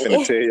 man. I'm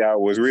finna tell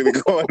y'all what's really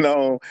going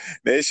on.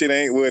 That shit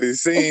ain't what it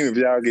seems. If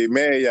y'all get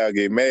mad, y'all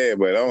get mad.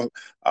 But I'm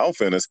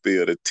finna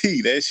spill the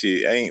tea. That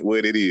shit ain't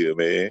what it is,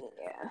 man.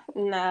 Yeah.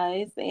 No,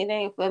 it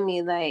ain't for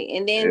me. Like,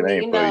 and then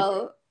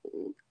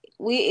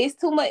it's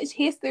too much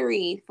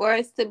history for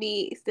us to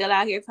be still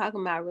out here talking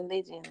about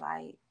religion.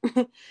 Like,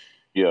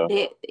 yeah,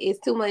 it's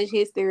too much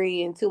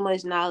history and too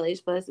much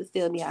knowledge for us to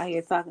still be out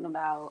here talking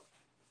about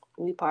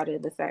we part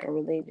of a certain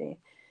religion.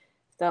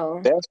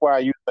 So that's why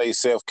you say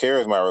self-care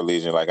is my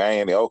religion. Like,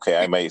 I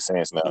made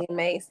sense now. It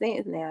makes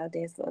sense now.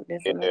 That's what I'm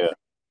saying.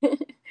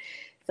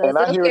 So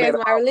self-care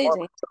is my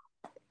religion.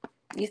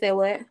 You said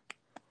what?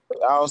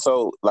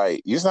 Also,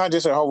 like, it's not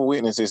just Jehovah's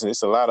Witnesses.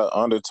 It's a lot of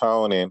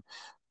undertone and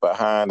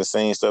behind the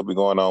scenes stuff be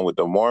going on with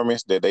the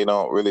Mormons that they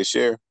don't really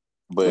share.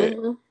 But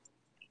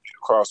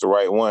cross the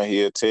right one,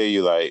 he'll tell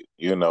you like,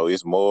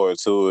 it's more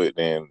to it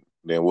than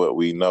what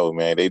we know,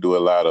 man. They do a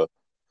lot of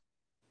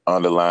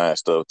underlying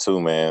stuff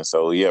too, man.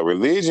 So yeah,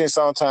 religion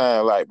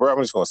sometimes, like, bro,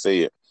 I'm just gonna say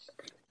it.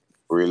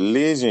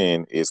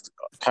 Religion is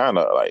kind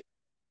of like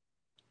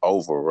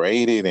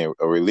overrated, and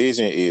a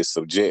religion is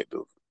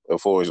subjective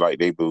as far as like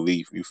they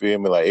belief. You feel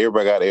me? Like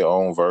everybody got their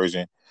own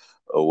version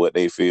of what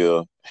they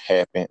feel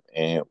happened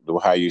and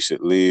how you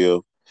should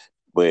live.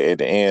 But at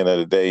the end of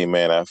the day,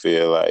 man, I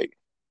feel like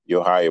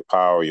your higher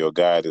power, your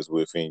God is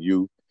within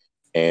you.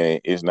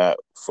 And it's not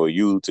for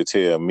you to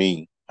tell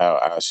me how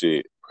I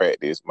should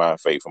practice my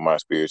faith and my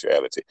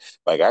spirituality.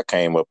 Like I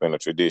came up in a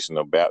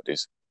traditional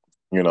Baptist,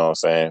 you know what I'm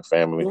saying,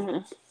 family. Mm-hmm.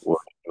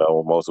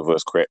 Well, most of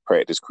us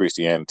practice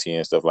Christianity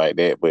and stuff like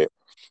that. But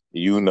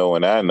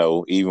and I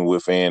know, even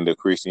within the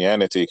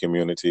Christianity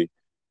community,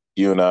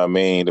 you know what I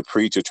mean, the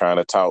preacher trying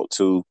to talk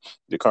to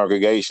the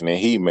congregation and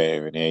he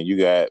married. And you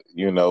got,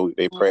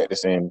 they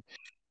practicing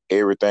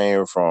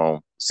everything from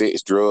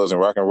sex, drugs,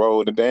 and rock and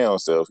roll to down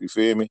stuff. You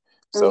feel me?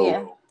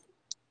 So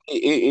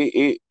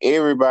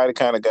everybody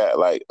kind of got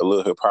like a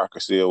little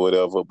hypocrisy or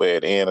whatever. But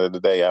at the end of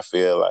the day, I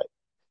feel like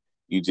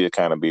you just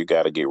kind of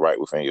got to get right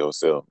within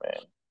yourself,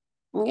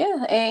 man.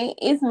 Yeah, and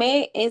it's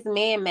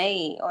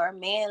man-made or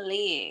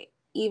man-led.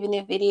 Even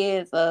if it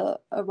is a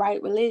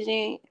right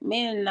religion,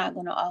 man not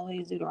gonna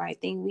always do the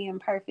right thing. We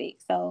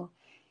imperfect. So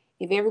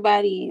if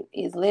everybody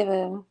is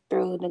living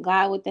through the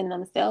God within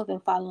themselves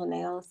and following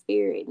their own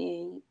spirit,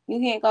 then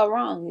you can't go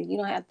wrong. You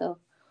don't have to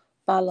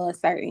follow a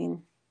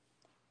certain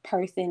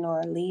person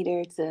or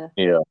leader to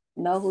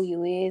know who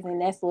you is,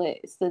 and that's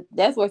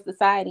where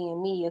society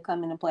and media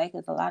come into play,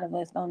 because a lot of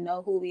us don't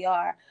know who we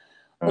are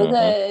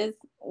because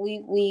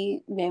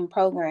we've been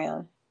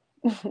programmed.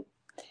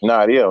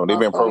 They've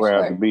been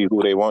programmed to be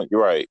who they want.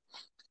 You're right.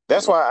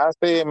 That's why I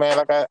said, man,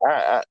 like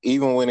I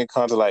even when it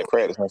comes to like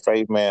practicing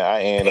faith, man,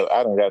 I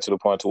done got to the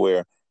point to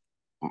where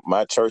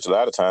my church a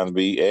lot of times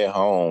be at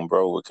home,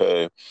 bro,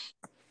 because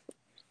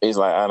it's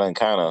like I done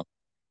kind of,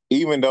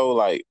 even though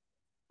like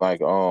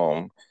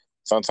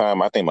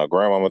sometimes I think my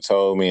grandmama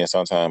told me, and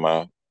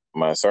sometimes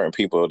my certain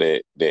people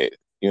that big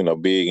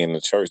in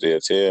the church, they'll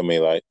tell me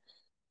like,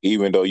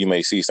 even though you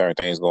may see certain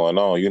things going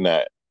on, you're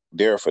not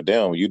there for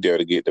them. You there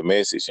to get the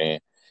message, and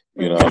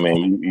you know what I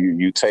mean.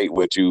 You take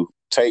what you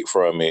take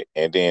from it,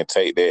 and then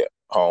take that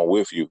home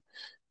with you.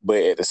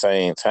 But at the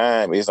same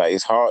time, it's like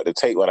it's hard to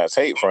take what I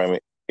take from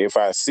it if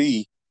I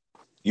see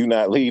you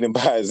not leading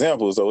by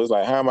example. So it's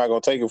like, how am I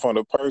gonna take it from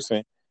the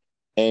person,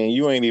 and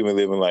you ain't even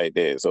living like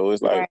that? So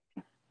it's like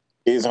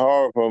it's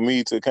hard for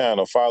me to kind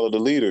of follow the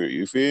leader.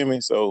 You feel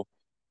me? So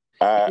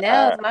that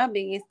was my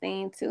biggest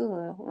thing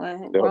too.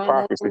 When growing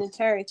up in the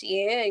church,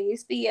 you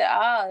see it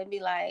all and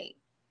be like,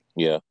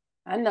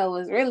 I know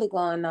what's really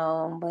going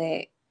on,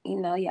 but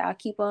y'all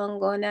keep on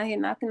going out here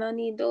knocking on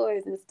these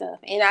doors and stuff.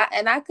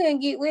 And I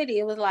couldn't get with it.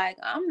 It was like,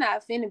 I'm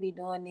not finna be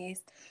doing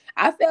this.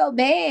 I felt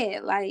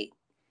bad, like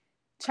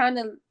trying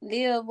to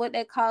live what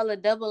they call a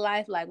double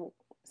life, like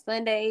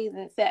Sundays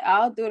and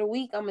all through the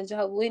week I'm a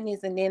Jehovah's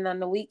Witness, and then on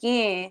the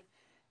weekend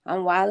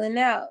I'm wilding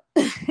out.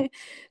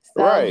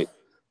 Right.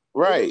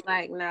 It's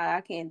like, nah,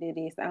 I can't do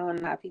this. I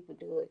don't know how people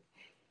do it.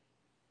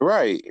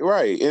 Right,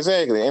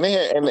 exactly. And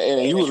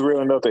and you was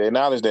real enough to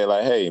acknowledge that,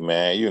 like, hey,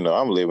 man,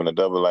 I'm living a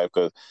double life,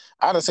 because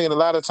I done seen a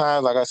lot of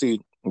times, like I see,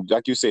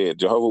 like you said,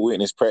 Jehovah's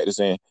Witness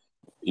practicing,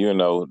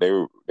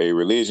 they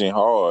religion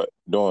hard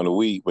during the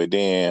week, but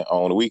then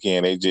on the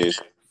weekend they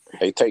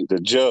take the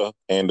juh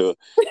and the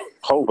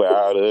hope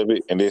out of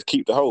it and just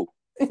keep the hope,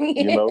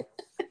 And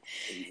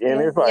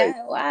it's like,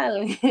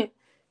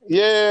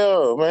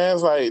 yeah, man,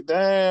 it's like,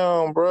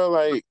 damn, bro,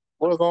 like,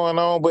 what's going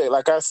on? But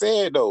like I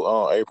said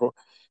though, April,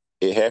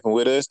 it happened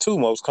with us too.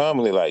 Most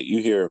commonly, like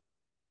you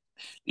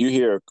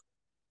hear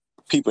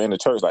people in the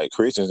church, like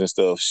Christians and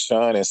stuff,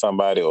 shunning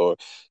somebody, or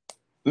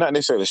not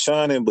necessarily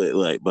shunning, but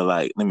like,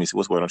 let me see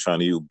what's what I'm trying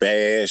to use,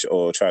 bash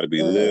or try to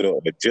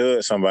belittle or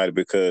judge somebody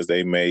because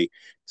they may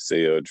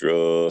sell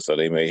drugs, or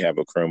they may have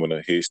a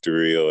criminal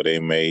history, or they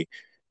may,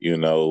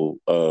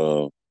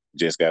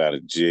 just got out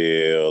of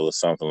jail or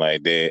something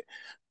like that.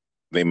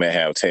 They may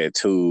have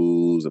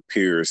tattoos or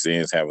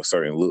piercings, have a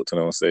certain look to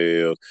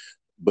themselves.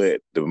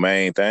 But the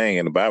main thing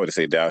in the Bible, they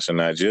say, thou shalt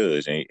not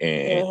judge. And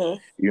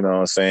you know what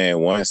I'm saying?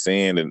 One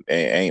sin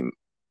ain't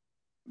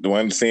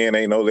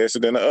no lesser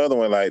than the other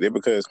one, like that,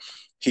 because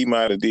he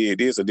might have did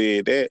this or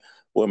did that.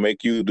 What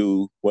make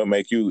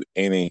you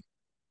any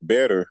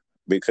better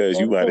because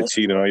you might have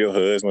cheated on your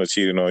husband or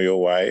cheated on your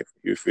wife?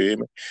 You feel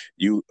me?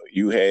 You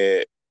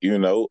had,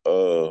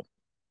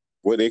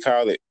 what they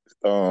call it,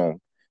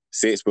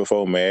 sex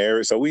before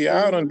marriage. So we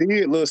all done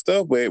did little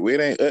stuff, but it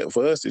ain't up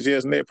for us to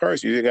just net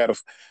person. You just gotta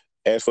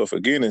ask for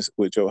forgiveness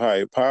with your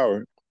higher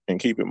power and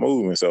keep it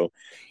moving. So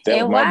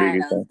that was my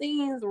biggest thing. Why are those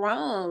things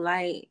wrong?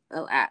 Like,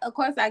 of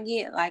course I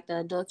get like the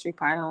adultery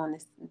part. I don't want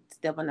to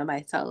step on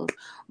nobody's toes,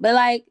 but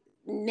like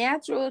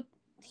natural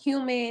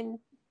human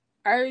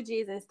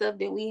urges and stuff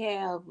that we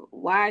have,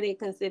 why are they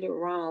considered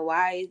wrong?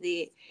 Why is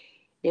it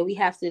that we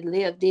have to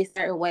live this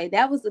certain way.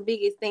 That was the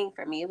biggest thing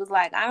for me. It was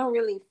like, I don't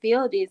really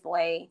feel this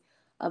way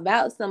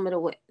about some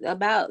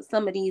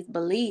of these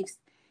beliefs.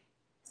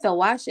 So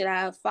why should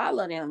I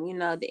follow them? You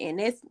know, and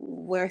that's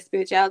where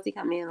spirituality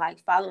come in, like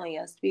following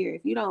your spirit.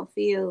 If you don't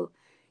feel,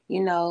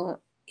 you know,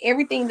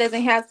 everything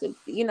doesn't have to,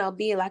 you know,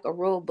 be like a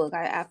rule book.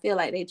 I feel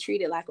like they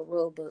treat it like a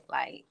rule book,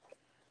 like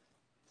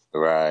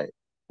right.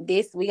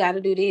 This, we got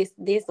to do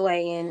this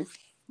way. And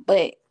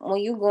but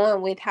when you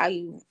going with how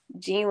you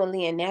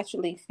genuinely and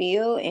naturally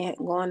feel and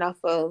going off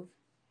of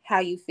how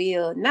you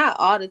feel, not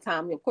all the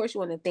time, of course you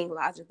want to think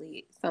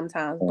logically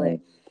sometimes, but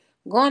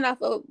going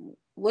off of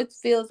what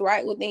feels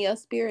right within your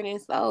spirit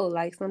and soul.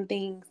 Like some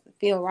things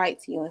feel right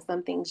to you and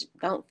some things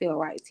don't feel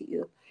right to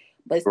you,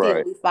 but still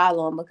Right. we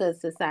follow them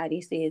because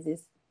society says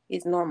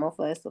it's normal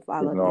for us to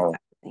follow these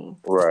type of things.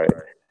 Right.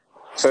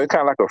 So it's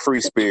kind of like a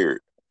free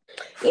spirit.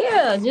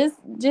 Yeah, just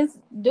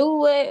do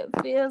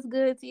what feels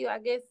good to you. I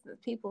guess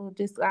people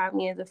describe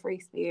me as a free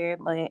spirit,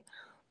 but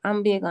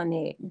I'm big on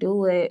that. Do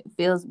what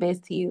feels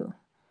best to you.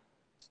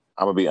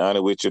 I'm gonna be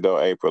honest with you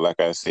though, April. Like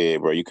I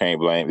said, bro, you can't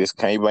blame this.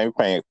 Can you blame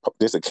me?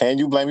 This a Can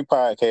You Blame Me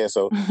podcast.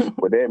 So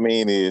what that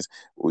mean is,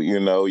 you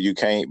know, you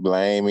can't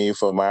blame me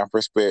for my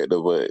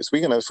perspective. But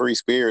speaking of free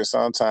spirit,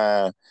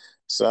 sometimes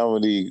some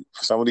of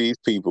these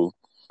people,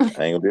 I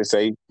ain't gonna just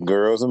say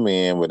girls and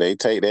men, but they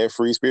take that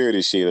free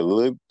spirited shit a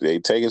little. They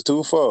take it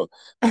too far.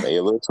 They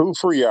a little too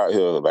free out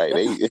here. Like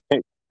they.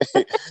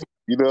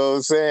 You know what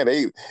I'm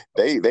saying?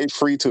 They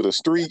free to the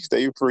streets.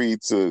 They free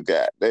to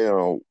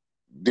goddamn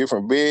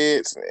different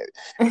beds.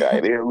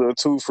 Like, they're a little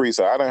too free.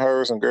 So I done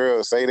heard some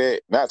girls say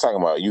that. Not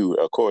talking about you,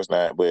 of course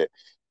not, but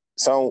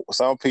some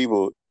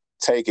people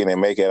take it and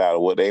make it out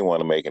of what they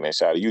want to make it. And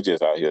shout, you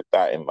just out here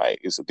thoughting. Like,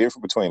 it's a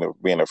difference between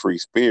being a free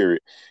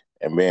spirit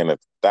and being a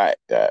thought.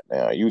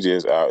 Now you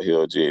just out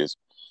here just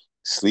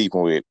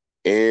sleeping with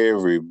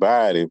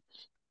everybody,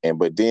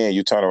 but then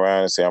you turn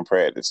around and say, I'm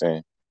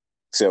practicing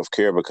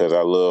self-care because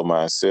I love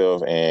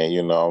myself,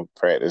 and I'm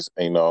practice,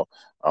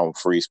 I'm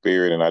free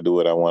spirit and I do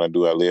what I want to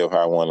do. I live how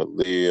I want to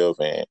live.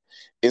 And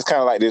it's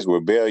kind of like this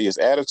rebellious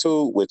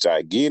attitude, which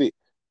I get it,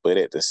 but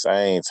at the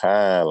same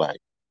time, like,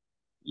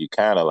 you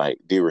kind of like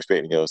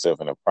disrespecting yourself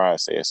in the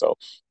process. So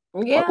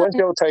Yeah, what's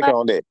your take like,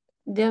 on that?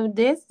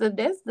 that's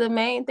the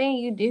main thing.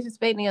 You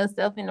disrespecting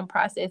yourself in the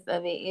process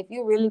of it. If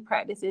you really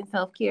practicing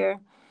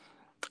self-care,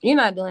 you're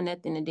not doing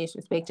nothing to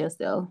disrespect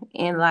yourself.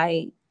 And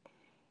like,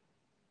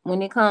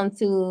 when it comes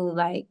to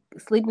like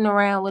sleeping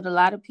around with a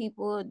lot of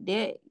people,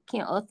 that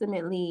can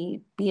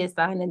ultimately be a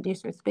sign of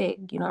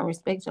disrespect. You don't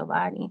respect your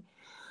body.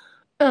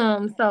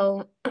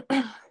 So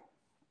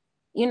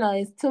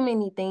it's too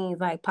many things,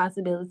 like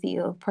possibility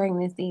of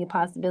pregnancy,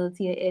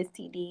 possibility of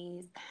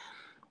STDs,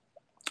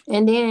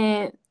 and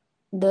then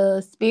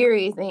the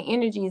spirits and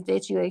energies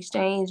that you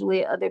exchange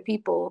with other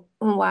people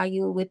while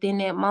you within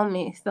that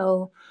moment.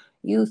 So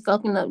you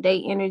soaking up their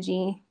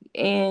energy.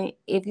 And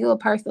if you're a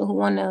person who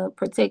want to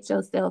protect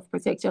yourself,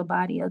 protect your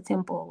body, your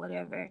temple,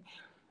 whatever,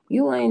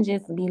 you wouldn't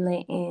just be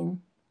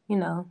letting,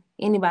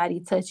 anybody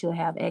touch you or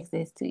have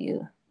access to you.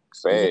 And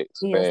just Facts,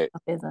 see yourself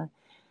facts.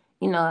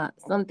 as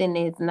something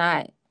that's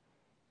not,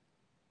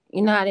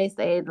 how they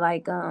say,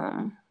 like,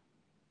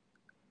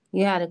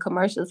 you had the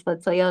commercials for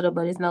Toyota,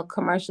 but it's no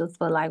commercials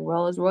for like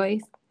Rolls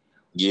Royce.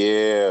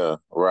 Yeah,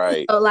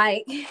 right. So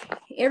like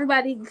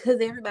because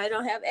everybody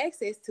don't have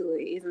access to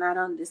it. It's not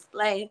on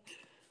display.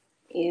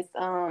 It's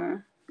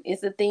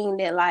a thing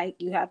that like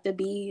you have to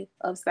be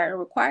of certain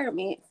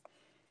requirements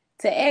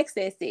to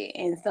access it.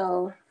 And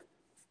so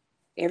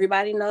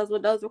everybody knows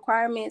what those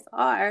requirements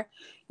are.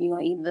 You're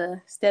gonna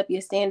either step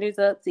your standards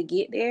up to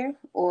get there,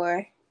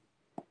 or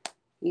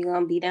you're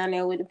gonna be down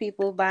there with the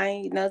people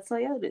buying,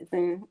 Toyotas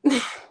and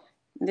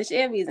the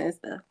Chevys and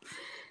stuff.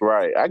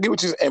 Right. I get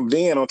what you're saying. And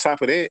then on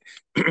top of that,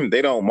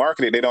 they don't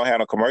market it. They don't have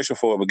a commercial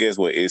for it, but guess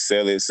what? It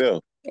sells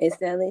itself. It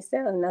sells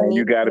itself. No And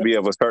you need. got to be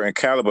of a certain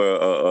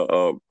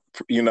caliber,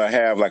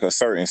 have like a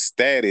certain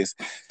status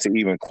to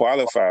even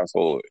qualify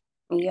for it.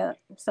 Yeah.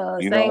 So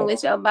You same know?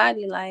 with your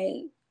body,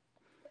 like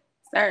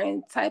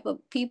certain type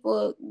of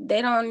people,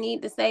 they don't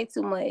need to say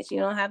too much.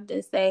 You don't have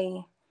to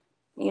say,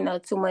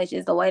 too much.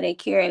 Is the way they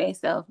carry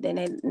themselves. Then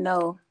they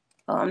know,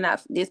 oh, I'm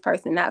not, this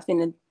person not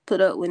finna put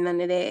up with none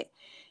of that.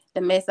 The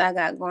mess I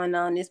got going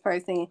on, this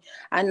person,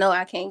 I know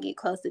I can't get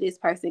close to this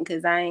person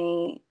because I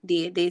ain't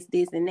did this,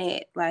 and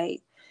that.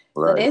 Like,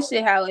 so Right. that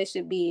shit how it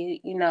should be.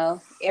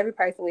 Every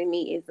person we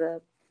meet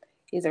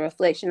is a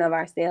reflection of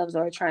ourselves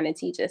or trying to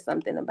teach us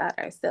something about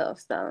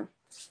ourselves. So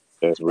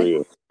That's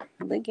real.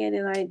 look at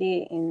it like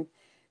that and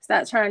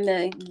stop trying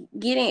to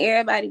get in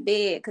everybody's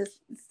bed, because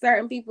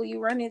certain people you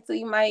run into,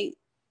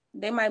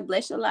 they might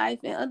bless your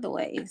life in other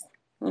ways.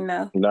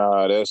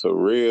 Nah, that's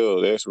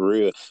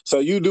real. So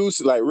you do,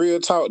 like, real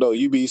talk though.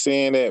 You be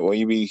saying that when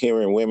you be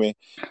hearing women,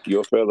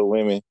 your fellow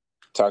women,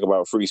 talk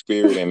about free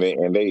spirit, and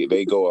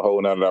they go a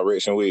whole nother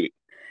direction with it.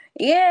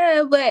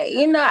 Yeah, but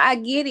I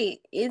get it.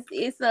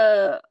 It's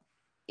a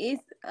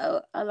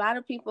lot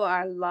of people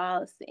are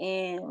lost,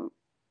 and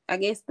I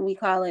guess we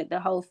call it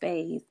the whole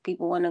phase.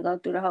 People want to go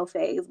through the whole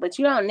phase, but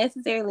you don't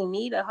necessarily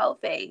need a whole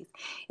phase.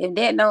 If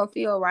that don't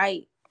feel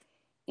right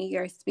in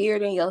your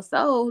spirit and your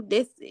soul,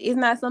 this is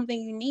not something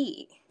you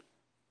need.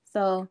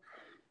 So,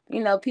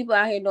 people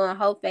out here doing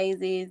whole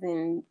phases,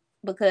 and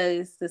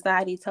because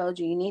society told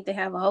you need to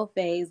have a whole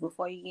phase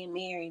before you get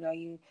married, or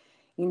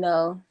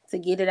to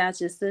get it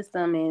out your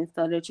system and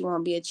so that you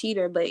won't be a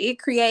cheater. But it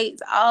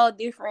creates all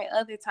different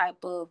other type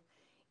of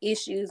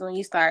issues when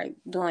you start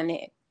doing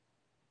that.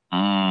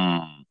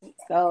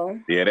 So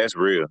yeah, that's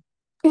real.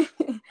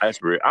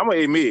 That's real. I'm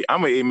gonna admit, I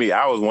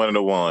was one of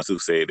the ones who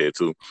said that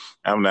too.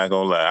 I'm not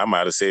gonna lie. I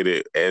might have said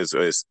it as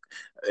as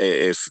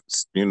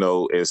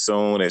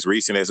soon as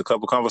recent as a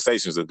couple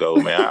conversations ago.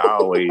 Man, I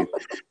always,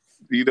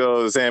 what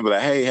I'm saying, but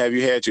like, hey, have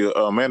you had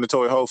your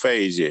mandatory whole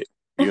phase yet?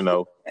 and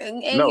No.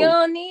 you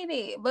don't need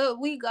it, but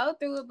we go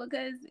through it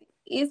because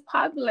it's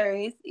popular.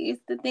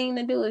 It's the thing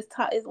to do. It's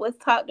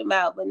what's talked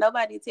about, but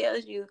nobody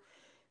tells you.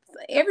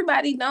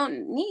 Everybody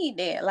don't need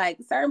that. Like,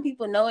 certain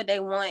people know what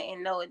they want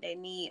and know what they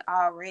need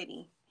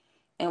already.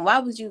 And why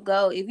would you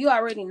go if you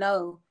already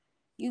know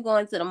you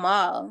going to the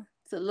mall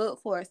to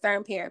look for a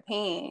certain pair of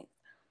pants?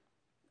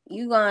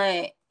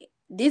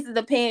 This is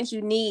the pants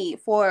you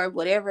need for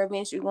whatever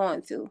event you're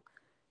going to.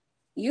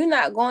 You're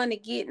not going to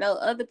get no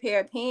other pair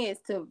of pants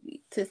to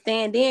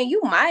stand in.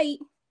 You might,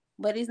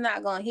 but it's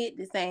not going to hit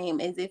the same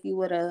as if you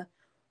would have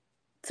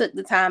took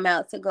the time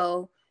out to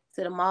go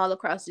to the mall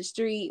across the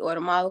street or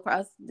the mall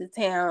across the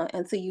town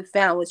until you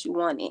found what you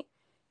wanted.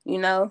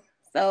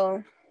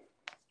 So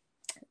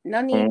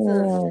no need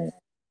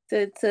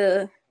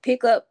to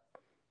pick up,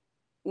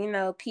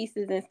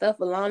 pieces and stuff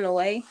along the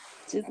way.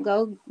 Just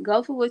go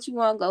for what you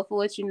want, go for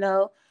what you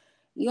know.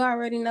 You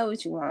already know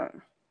what you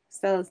want.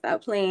 So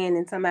stop playing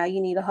and talking about you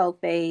need a whole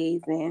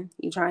phase and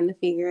you're trying to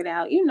figure it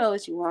out. You know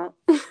what you want.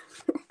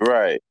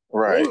 Right.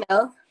 We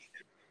know.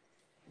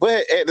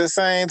 But at the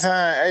same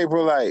time,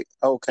 April, like,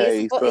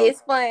 okay.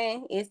 It's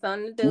fun. It's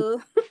something to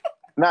do.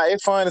 Nah,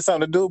 it's fun. It's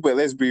something to do, but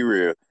let's be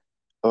real.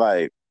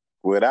 Like,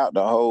 without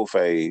the whole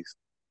phase,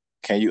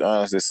 can you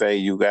honestly say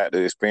you got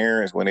the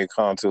experience when it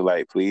comes to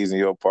like pleasing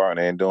your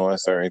partner and doing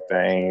certain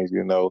things?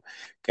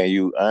 Can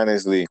you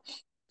honestly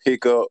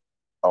pick up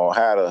on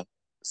how to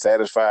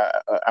satisfy?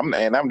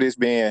 I'm just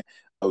being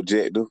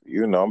objective.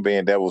 I'm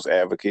being devil's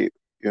advocate.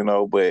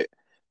 But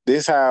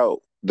this how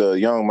the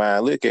young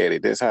mind look at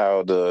it. This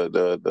how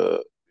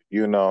the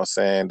what I'm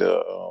saying,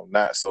 the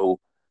not so,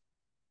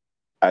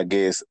 I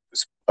guess,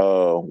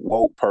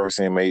 woke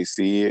person may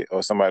see it,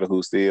 or somebody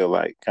who's still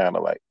like kind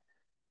of like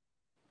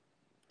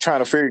trying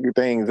to figure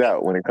things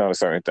out when it comes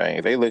to certain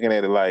things. They looking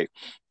at it like,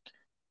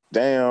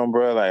 damn,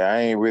 bro, like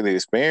I ain't really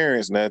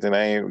experienced nothing.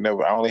 I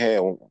only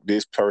had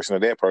this person or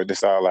that person.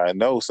 That's all I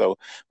know. So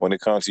when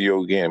it comes to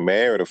you getting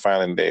married or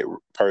finding that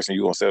person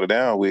you gonna settle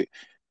down with,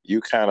 you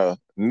kind of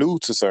new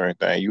to certain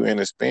things. You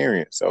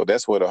inexperienced. So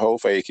that's where the whole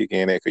phase kick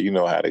in at, because you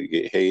know how to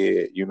get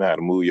head. You know how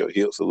to move your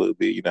hips a little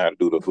bit. You know how to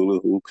do the hula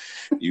hoop.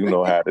 You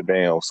know how to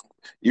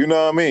you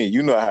know what I mean?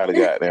 You know how to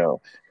goddamn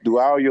do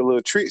all your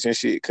little tricks and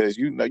shit, because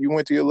you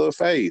went through your little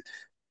phase.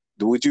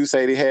 Would you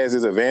say it has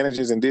its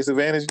advantages and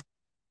disadvantages?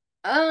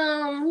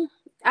 I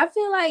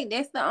feel like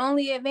that's the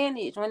only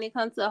advantage when it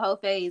comes to a whole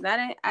phase.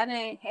 I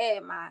didn't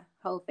have my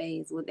whole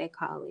phase, what they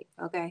call it.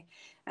 Okay,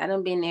 I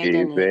done been there, done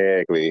it.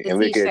 Exactly, and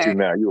look at you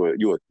now. You a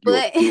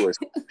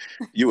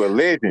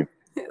legend.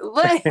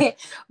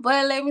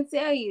 But let me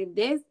tell you,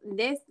 that's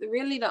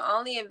really the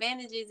only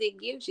advantages it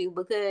gives you,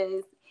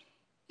 because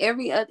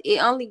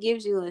it only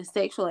gives you a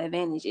sexual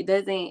advantage. It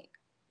doesn't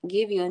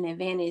give you an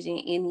advantage in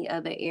any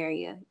other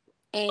area.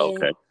 And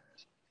okay.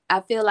 I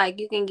feel like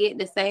you can get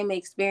the same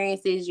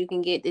experiences. You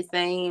can get the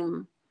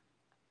same.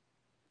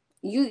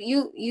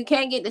 You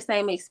can't get the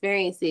same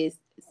experiences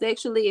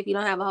sexually if you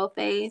don't have a whole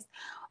phase,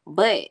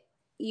 but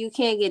you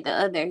can get the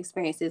other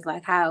experiences,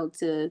 like how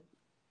to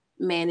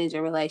manage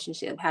a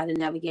relationship, how to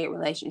navigate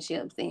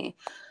relationships, and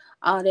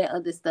all that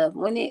other stuff.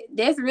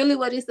 That's really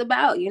what it's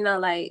about,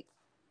 like,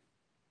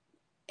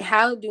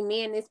 how do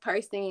me and this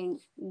person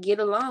get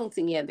along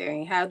together,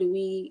 and how do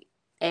we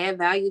add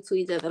value to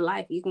each other's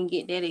life? You can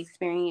get that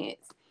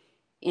experience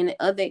in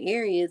other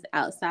areas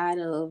outside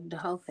of the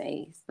whole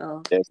phase.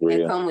 So that's real.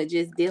 That come with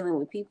just dealing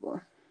with people.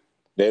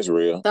 That's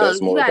real. So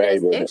that's more valuable.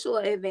 You got a sexual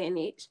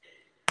advantage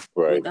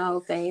with the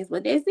whole phase,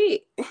 but that's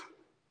it.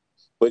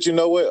 But you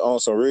know what? On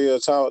some real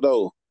talk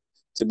though,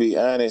 to be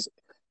honest,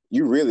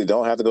 you really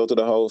don't have to go through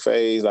the whole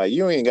phase. Like,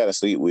 you ain't got to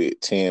sleep with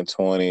 10,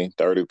 20,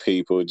 30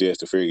 people just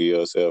to figure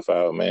yourself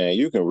out, man.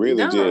 You can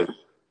really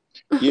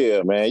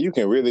yeah, man, you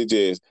can really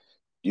just,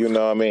 you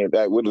know what I mean?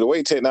 Like, with the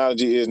way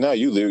technology is now,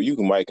 you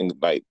can like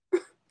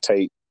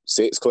take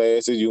sex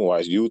classes, you can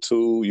watch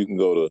YouTube, you can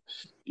go to,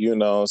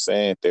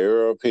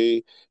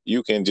 therapy.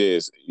 You can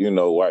just,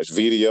 watch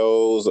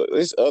videos.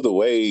 There's other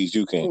ways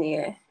you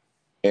can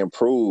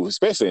improve,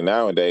 especially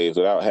nowadays,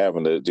 without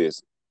having to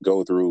just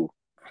go through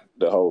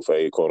the whole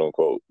phase, quote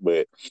unquote.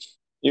 But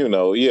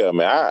yeah,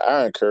 man,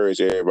 I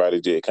encourage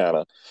everybody to kind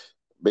of,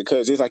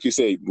 because it's like you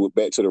said,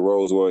 back to the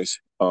Rolls Royce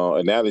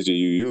analogy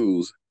you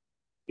use,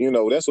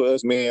 that's what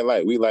us men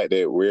like. We like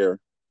that rare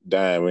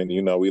diamond.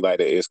 We like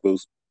that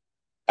exclusive.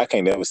 I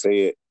can't never say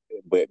it,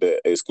 but the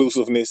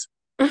exclusiveness.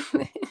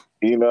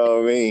 You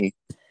know what I mean?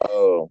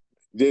 Uh,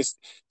 just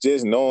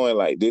knowing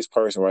like this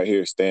person right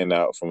here stand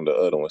out from the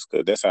other ones,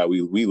 because that's how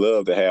we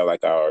love to have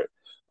like our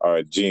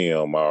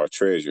gem, our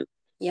treasure.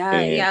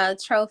 And Y'all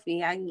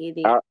trophy. I get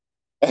it.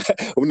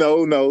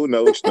 no,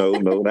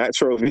 not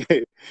trophy.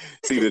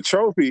 See, the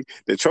trophy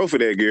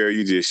that girl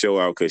you just show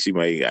out because she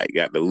might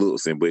got the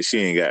looks, but she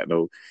ain't got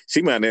no.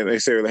 She might not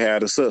necessarily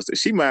have the substance.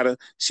 She might. I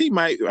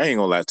ain't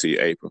gonna lie to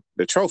you, April.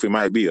 The trophy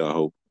might be a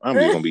hoe. I'm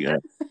just gonna be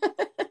honest.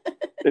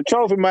 The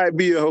trophy might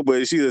be a hoe,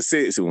 but she's a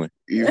sexy one.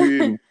 You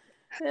feel me?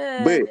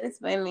 But That's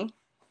funny.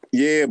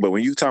 yeah, but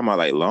when you talking about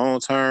like long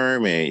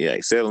term and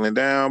like settling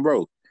down,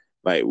 bro,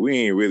 like we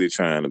ain't really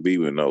trying to be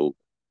with no.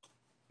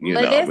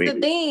 But that's the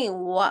thing.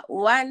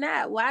 Why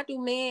not? Why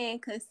do men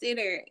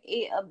consider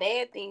it a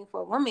bad thing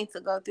for women to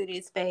go through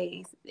this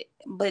phase,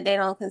 but they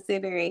don't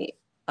consider it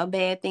a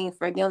bad thing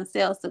for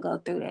themselves to go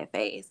through that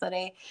phase? So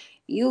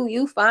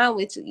you fine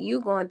with you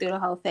going through the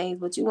whole phase,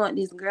 but you want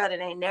this girl that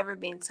ain't never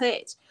been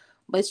touched,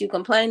 but you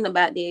complaining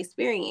about the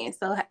experience.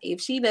 So if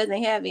she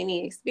doesn't have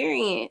any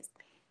experience,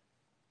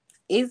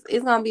 it's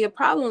gonna be a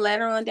problem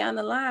later on down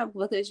the line,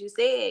 because you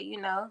said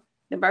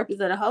the purpose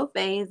of the whole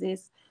phase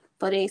is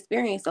for the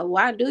experience. So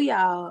why do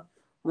y'all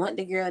want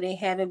the girl that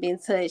haven't been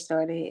touched,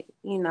 or that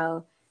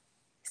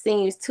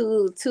seems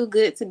too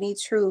good to be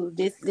true?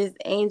 This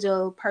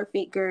angel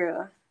perfect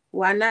girl.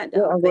 Why not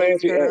the whole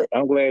phase girl?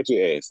 I'm glad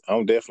you asked.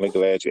 I'm definitely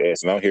glad you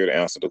asked, and I'm here to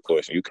answer the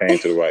question. You came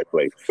to the right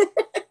place.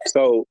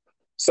 So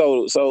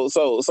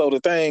the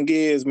thing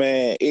is,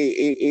 man,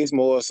 it's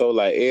more so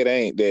like it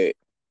ain't that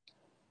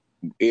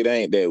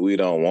we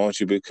don't want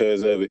you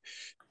because of it.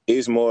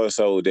 It's more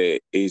so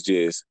that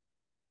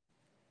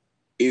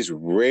it's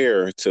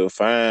rare to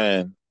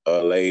find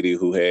a lady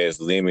who has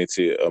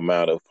limited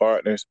amount of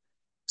partners.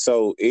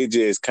 So it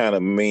just kind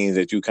of means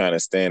that you kind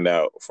of stand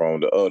out from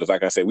the others.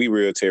 Like I said, we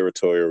real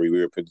territorial, we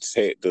real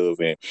protective,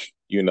 and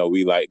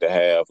we like to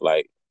have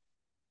like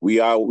we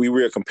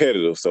real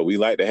competitive. So we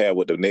like to have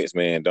what the next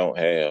man don't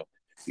have.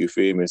 You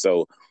feel me?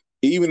 So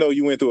even though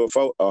you went through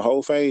a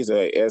whole phase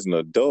as an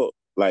adult,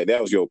 like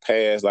that was your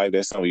past life.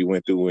 That's something you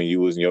went through when you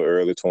was in your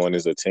early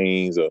 20s or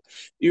teens, or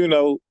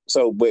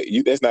So, but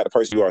that's not the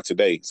person you are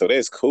today. So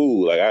that's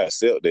cool. Like I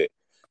accept that.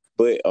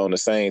 But on the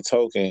same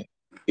token,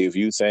 if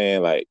you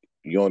saying like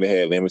you only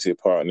had limited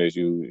partners,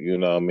 you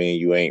know what I mean,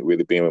 you ain't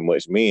really been with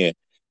much men,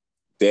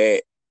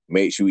 that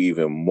makes you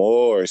even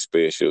more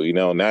special.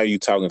 Now you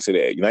talking to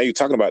that. Now you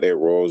talking about that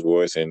Rolls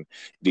Royce and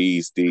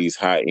these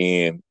high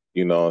end,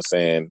 you know what I'm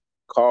saying,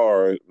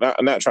 cars.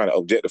 Not trying to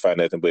objectify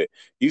nothing, but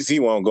you see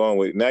what I'm going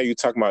with. Now you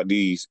talking about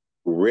these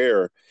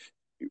rare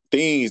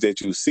things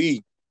that you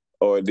see,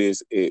 or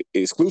this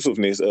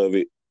exclusiveness of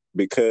it,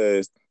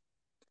 because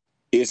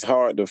it's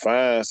hard to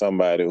find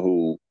somebody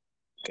who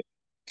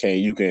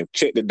you can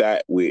check the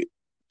dot with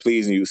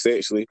pleasing you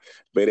sexually,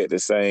 but at the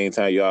same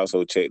time you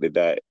also check the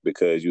dot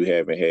because you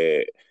haven't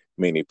had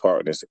many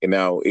partners. And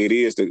now it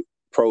is the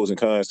pros and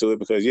cons to it,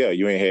 because you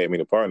ain't had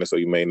many partners, so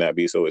you may not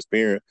be so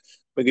experienced.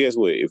 But guess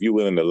what? If you're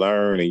willing to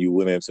learn and you're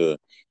willing to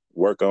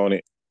work on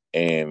it,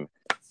 and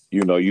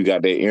you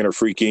got that inner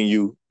freak in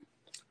you,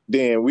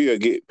 then we'll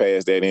get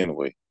past that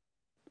anyway.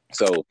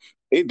 So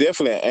it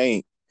definitely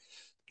ain't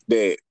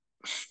that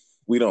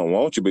we don't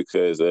want you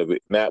because of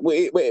it. Now,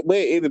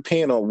 it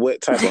depends on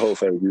what type of whole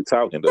phase you're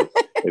talking to.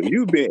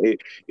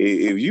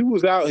 If you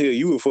was out here,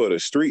 you were for the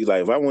streets.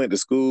 Like if I went to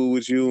school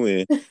with you,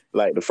 and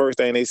like the first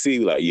thing they see,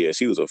 like, yeah,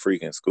 she was a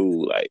freak in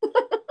school. Like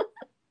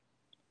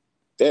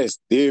that's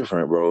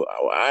different, bro.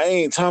 I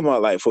ain't talking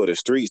about like for the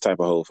streets type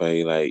of whole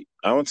phase. Like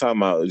I'm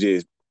talking about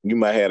just you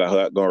might have a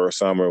hot girl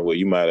summer where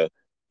you might have,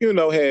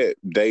 had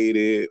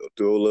dated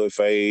through a little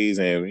phase,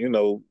 and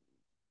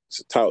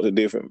talk to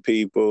different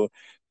people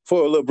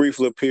for a little brief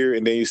little period,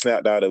 and then you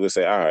snapped out of it and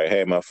say, all right, I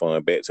had my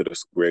fun, back to the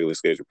regular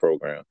scheduled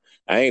program.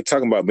 I ain't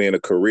talking about being a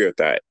career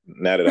thought,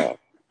 not at all.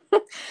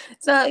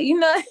 So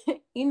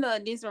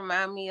this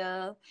remind me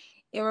of.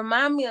 It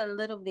remind me a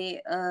little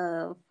bit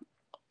of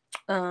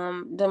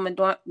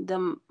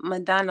the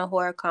Madonna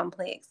horror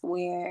complex,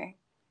 where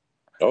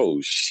oh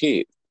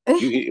shit,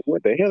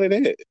 what the hell is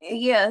that?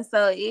 Yeah,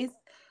 so it's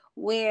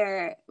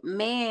where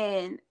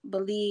men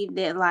believe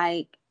that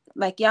like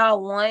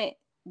y'all want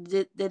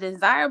the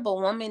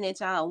desirable woman that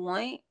y'all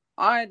want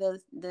are the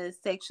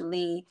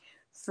sexually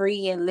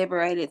free and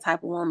liberated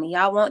type of woman.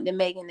 Y'all want the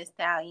Megan Thee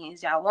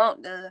Stallions. Y'all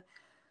want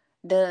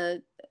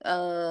the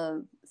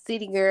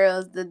city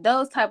girls,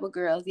 those type of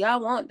girls. Y'all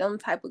want them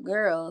type of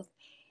girls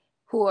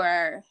who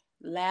are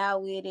loud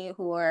with it,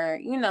 who are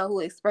who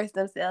express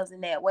themselves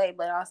in that way,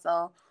 but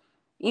also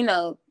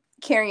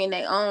carrying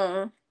their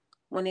own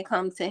when it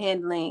comes to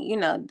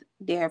handling,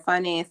 their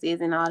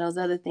finances and all those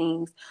other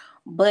things.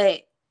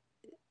 But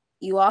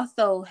you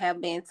also have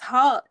been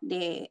taught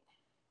that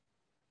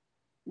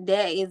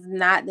that is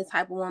not the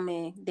type of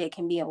woman that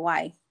can be a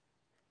wife.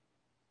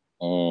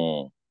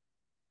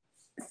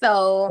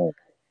 So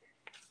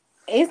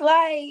it's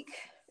like,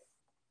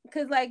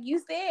 Cause like you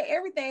said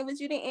everything, but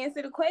you didn't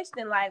answer the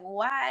question. Like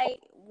why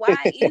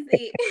is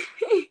it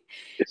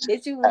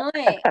that you want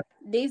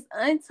this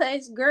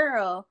untouched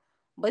girl,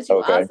 but you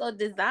Okay. also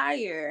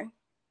desire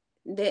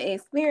the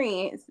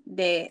experience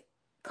that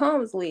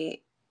comes with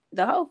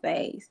the whole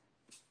phase?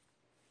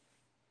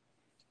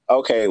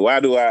 Okay, why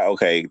do I?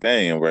 Okay,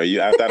 damn, bro.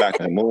 I thought I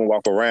could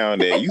moonwalk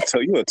around that.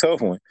 You a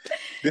tough one.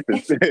 This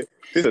is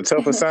this a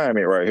tough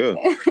assignment right here.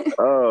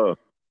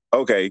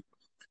 Okay.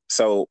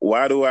 So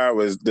why do I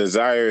was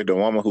desire the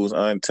woman who's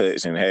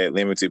untouched and had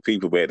limited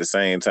people, but at the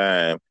same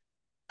time,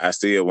 I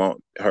still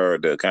want her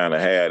to kind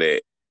of have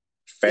that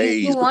You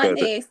phase want because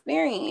the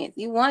experience.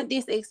 You want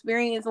this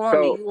experienced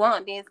woman. so You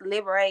want this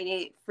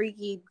liberated,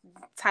 freaky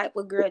type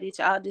of girl that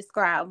y'all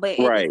describe. But at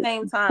the right,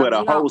 same but time, a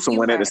you don't wholesome view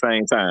one at the her.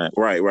 same time.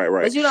 Right.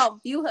 But you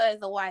don't view her as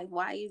a wife.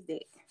 Why is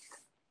that?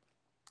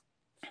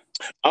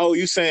 Oh,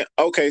 you saying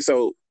okay?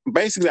 So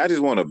basically, I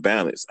just want to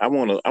balance. I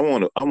want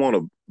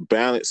to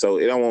balance. So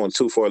it don't want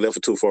too far left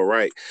or too far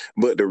right.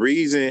 But the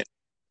reason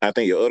I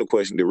think your other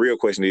question, the real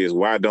question is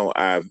why don't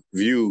I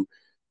view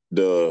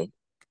the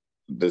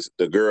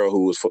the girl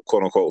who was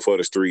quote unquote for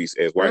the streets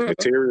as wife Mm-hmm.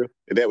 material?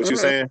 Is that what you're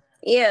Mm-hmm. saying?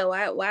 Yeah.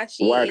 Why Why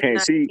she is can't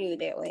not she? viewed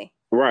that way?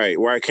 Right.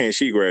 Why can't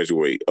she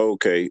graduate?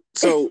 Okay.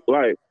 So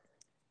like,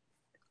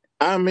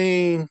 I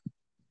mean,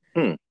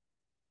 hmm,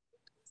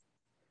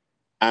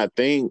 I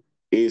think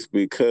it's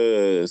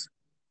because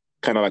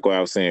kind of like what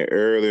I was saying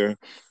earlier,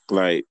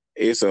 like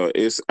it's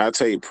I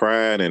take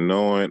pride in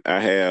knowing I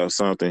have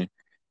something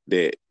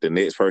that the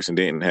next person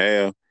didn't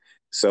have.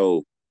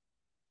 So,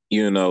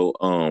 even though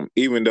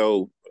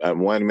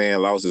one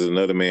man lost is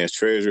another man's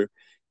treasure,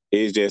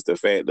 it's just the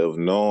fact of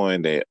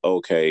knowing that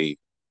okay,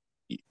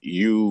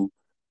 you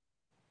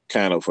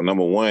kind of for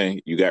number one,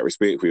 you got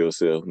respect for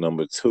yourself.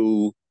 Number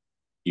two,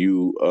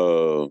 you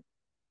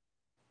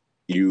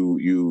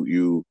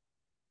you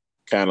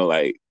kind of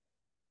like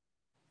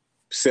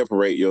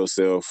separate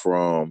yourself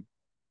from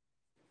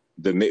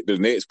the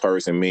next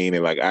person,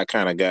 meaning like I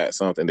kind of got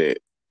something that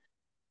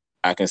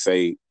I can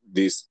say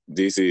this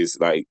is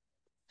like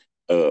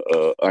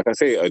I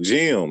say a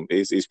gem.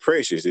 It's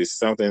precious. It's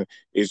something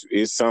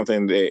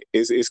that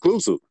is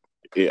exclusive.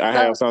 I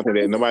have So something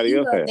that it's an nobody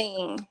else ego has.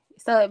 thing.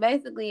 So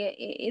basically,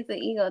 it's an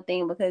ego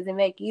thing because it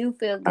make you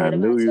feel I good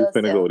knew about you was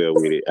finna go yourself. there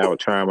with it. I was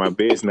trying my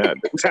best not.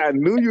 I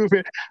knew you.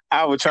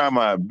 I was trying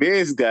my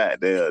best.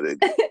 Goddamn.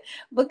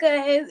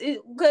 Because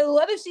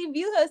what if she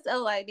view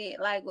herself like that?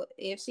 Like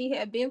if she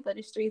had been for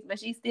the streets, but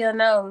she still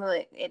know,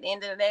 look, at the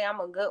end of the day, I'm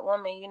a good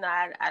woman. You know,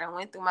 I done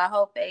went through my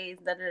whole phase,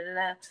 but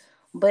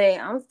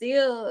I'm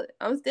still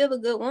a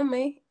good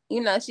woman.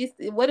 You know,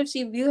 what if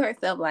she view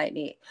herself like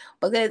that?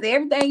 Because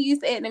everything you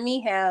said to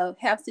me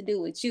have to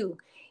do with you.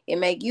 It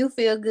make you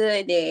feel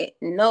good that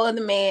no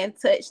other man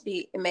touched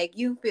it. It make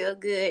you feel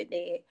good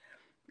that,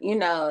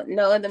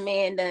 no other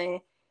man done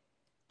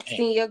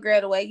seen your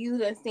girl the way you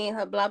done seen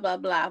her, blah, blah,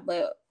 blah.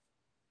 But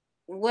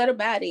what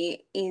about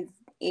it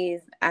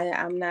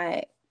I'm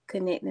not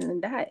connecting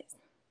the dots.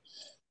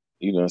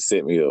 You done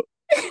set me up.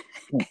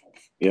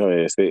 Your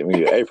ass set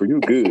me up. April,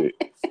 you good.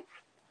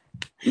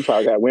 You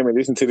probably got women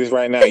listening to this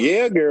right now.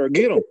 Yeah, girl,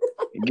 get them.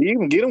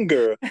 Get them,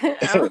 girl.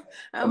 I'm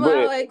But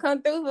always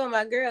come through for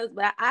my girls,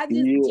 but I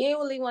just yeah,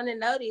 genuinely want to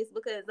know this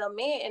because a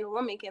man and a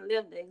woman can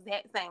live the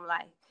exact same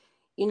life.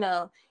 You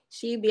know,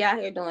 she be out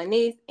here doing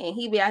this and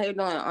he be out here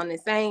doing on the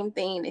same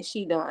thing that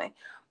she doing.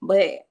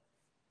 But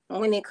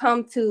when it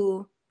comes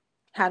to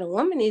how the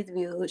woman is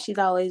viewed, she's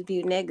always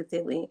viewed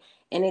negatively.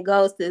 And it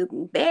goes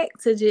back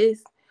to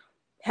just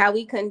how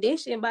we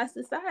conditioned by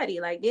society.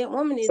 Like that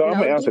woman is so I'm no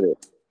gonna answer different.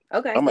 that.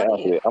 Okay, I'm go gonna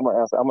answer ahead. that. I'm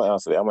gonna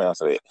answer that. I'm gonna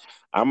answer that.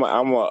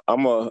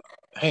 I'm a.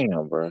 Hang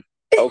on, bro.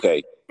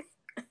 Okay,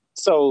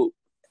 so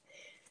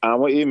I'm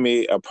gonna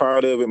admit a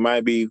part of it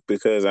might be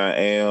because I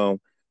am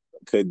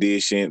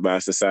conditioned by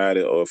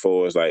society, or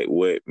for as like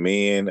what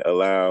men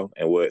allow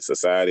and what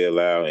society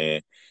allow,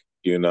 and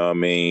you know what I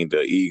mean,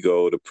 the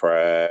ego, the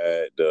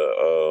pride,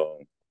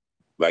 the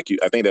like you.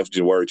 I think that's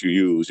the word you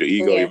use. Your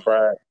ego, your Yeah.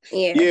 pride.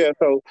 Yeah. Yeah.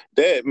 So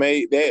that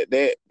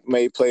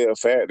may play a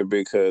factor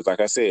because,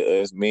 like I said,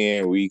 us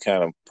men, we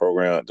kind of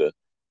programmed to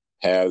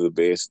have the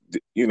best.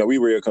 You know, we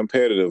real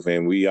competitive,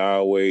 and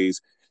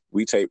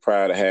we take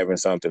pride of having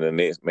something the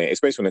next man,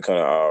 especially when it comes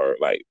to our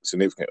like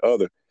significant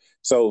other.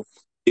 So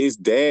it's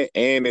that,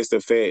 and it's the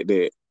fact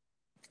that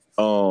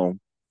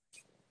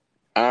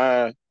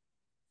I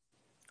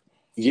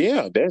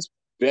yeah, that's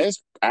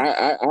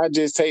I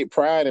just take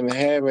pride in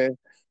having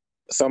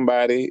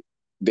somebody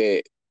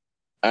that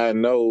I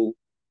know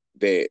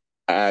that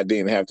I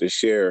didn't have to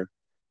share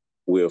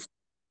with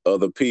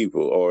other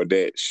people or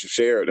that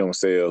shared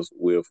themselves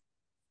with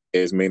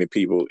as many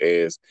people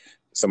as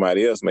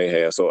somebody else may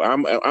have. So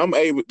I'm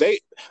able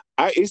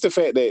it's the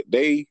fact that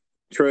they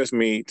trust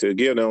me to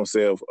give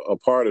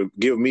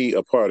me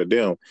a part of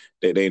them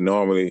that they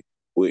normally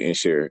wouldn't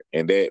share.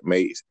 And that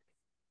makes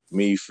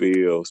me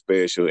feel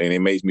special and it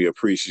makes me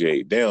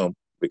appreciate them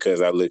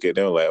because I look at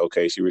them like,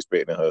 okay, she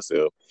respecting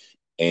herself.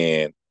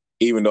 And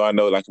even though I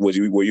know like where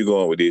you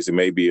going with this, it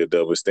may be a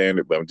double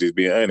standard, but I'm just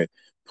being honest.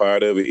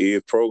 Part of it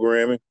is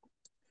programming,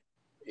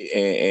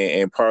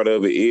 and part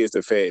of it is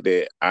the fact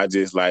that I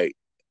just like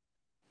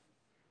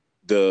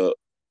the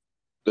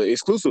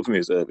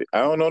exclusiveness of it. I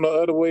don't know no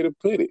other way to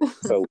put it.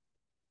 So,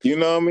 you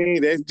know what I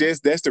mean?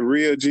 That's the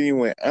real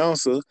genuine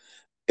answer.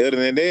 Other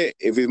than that,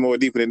 if it's more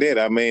deeper than that,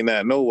 I may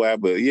not know why.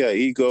 But yeah,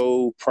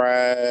 ego,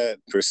 pride,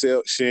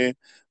 perception,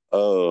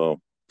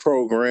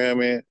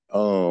 programming.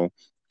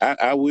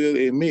 I will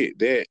admit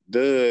that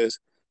does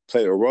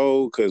play a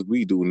role because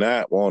we do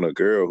not want a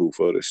girl who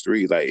for the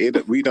street. Like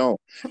it, we don't,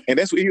 and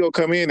that's where ego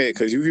come in at.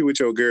 Because you with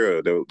your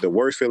girl, the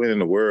worst feeling in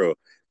the world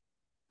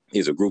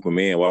is a group of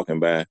men walking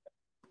by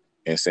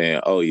and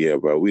saying, "Oh yeah,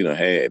 bro, we done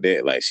had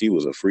that." Like she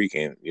was a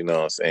freaking, you know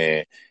what I'm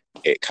saying,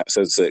 at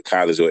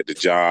college or at the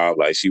job,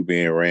 like she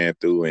being ran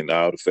through, and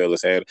all the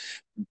fellas had.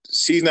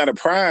 She's not a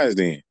prize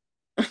then.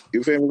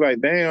 You feel me?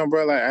 Like damn,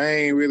 bro. Like I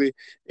ain't really.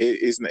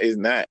 It's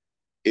not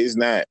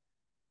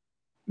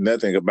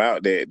nothing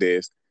about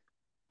that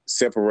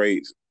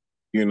separates.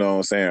 You know what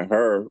I'm saying,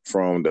 her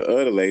from the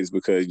other ladies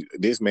because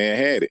this man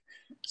had it.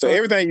 So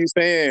everything you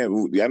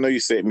saying, I know you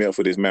set me up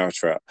for this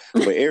mousetrap,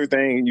 but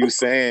everything you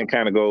saying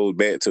kind of goes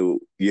back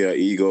to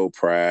ego,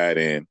 pride,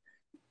 and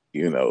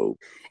kind of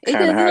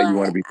how you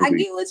want to be. I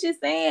get what you're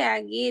saying.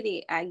 I get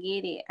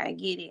it.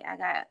 I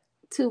got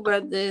two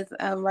brothers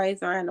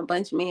raised around a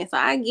bunch of men, so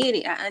I get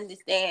it. I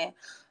understand,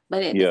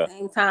 but at the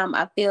same time,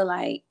 I feel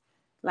like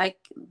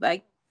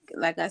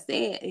I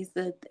said, it's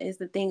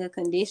the thing of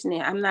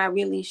conditioning. I'm not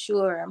really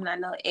sure. I'm not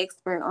no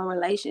expert on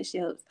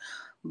relationships,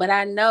 but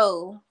I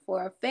know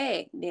for a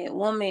fact that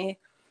women,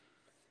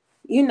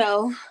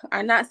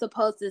 are not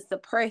supposed to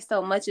suppress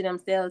so much of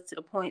themselves to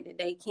the point that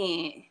they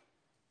can't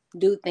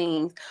do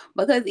things.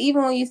 Because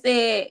even when you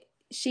said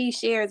she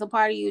shares a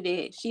part of you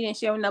that she didn't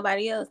share with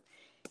nobody else,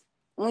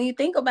 when you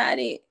think about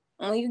it,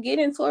 when you get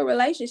into a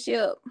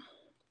relationship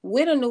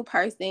with a new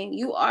person,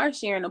 you are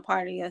sharing a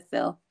part of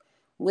yourself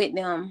with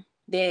them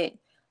that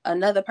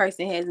another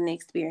person hasn't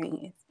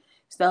experienced.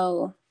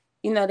 So,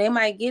 they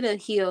might get a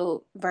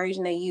healed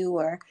version of you,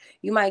 or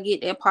you might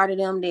get that part of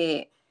them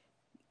that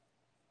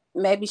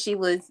maybe she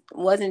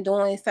wasn't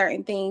doing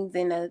certain things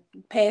in a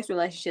past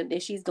relationship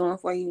that she's doing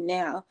for you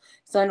now.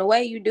 So in a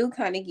way, you do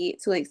kind of get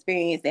to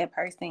experience that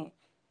person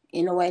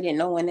in a way that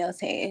no one else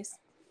has.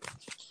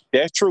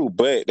 That's true.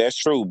 But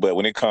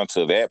when it comes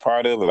to that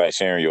part of it, like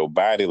sharing your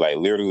body, like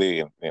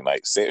literally and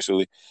like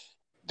sexually,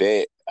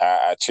 that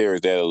I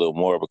cherish that a little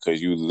more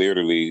because you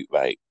literally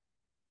like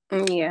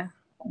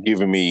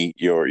giving me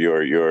your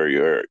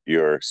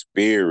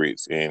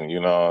spirits, and you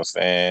know what I'm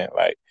saying,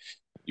 like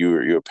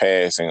you're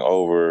passing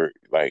over,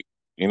 like,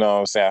 you know what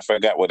I'm saying? I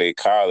forgot what they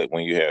call it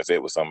when you have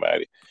sex with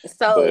somebody.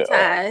 Soul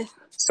ties.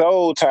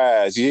 Soul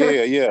ties,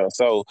 yeah.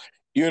 So,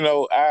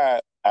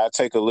 I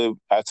take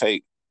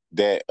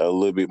that a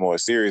little bit more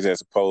serious as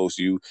opposed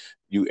to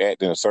you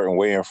acting a certain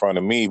way in front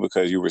of me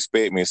because you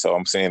respect me. So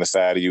I'm seeing a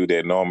side of you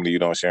that normally you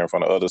don't share in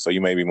front of others. So you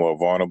may be more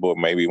vulnerable,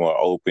 maybe more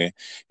open.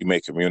 You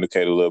may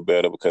communicate a little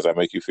better because I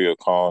make you feel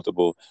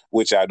comfortable,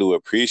 which I do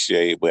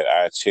appreciate, but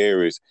I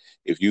cherish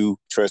if you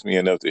trust me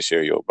enough to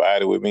share your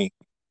body with me,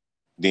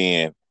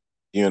 then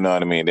you know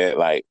what I mean? That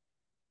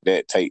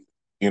take,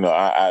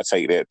 I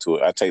take that to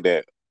it. I take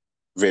that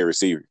very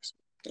serious.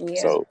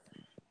 Yeah. So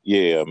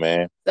yeah,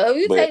 man. So if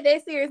you take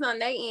that serious on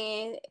their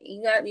end,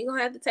 you're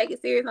gonna have to take it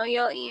serious on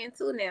your end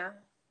too now.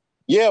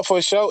 Yeah,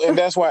 for sure. And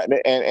that's why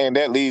and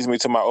that leads me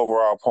to my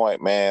overall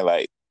point, man.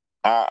 Like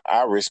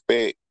I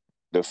respect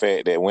the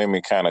fact that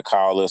women kind of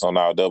call us on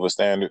our double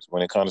standards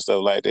when it comes to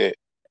stuff like that.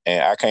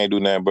 And I can't do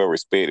nothing but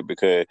respect it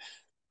because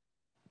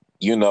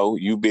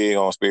you big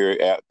on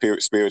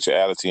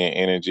spirituality and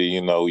energy,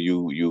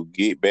 you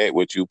get back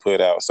what you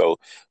put out. So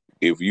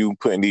if you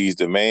putting these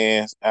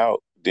demands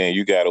out, then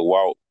you gotta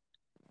walk.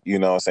 You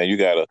know what I'm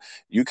saying?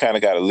 You kind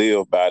of got to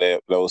live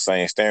by those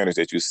same standards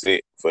that you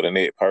set for the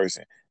next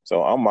person.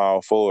 So I'm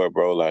all for it,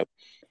 bro. Like,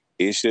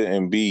 it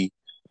shouldn't be.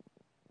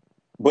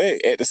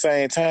 But at the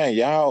same time,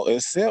 y'all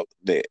accept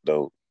that,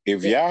 though.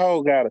 If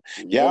y'all gotta,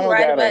 y'all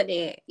gotta, about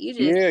that.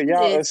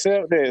 Y'all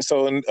accept that.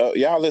 So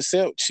y'all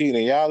accept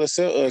cheating. Y'all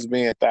accept us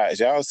being thoughts.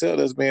 Y'all accept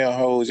us being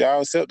hoes.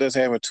 Y'all accept us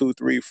having 2,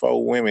 3,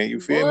 4 women. You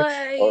feel me?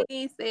 Boy,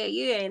 you said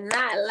you ain't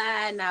not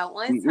lying not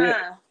one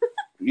time.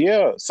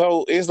 Yeah,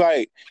 so it's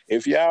like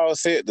if y'all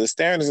set the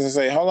standards and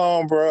say, "Hold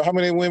on, bro, how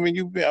many women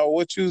you been? Or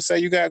what you say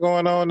you got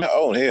going on now?"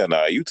 Oh hell,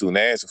 nah, you too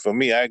nasty for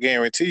me. I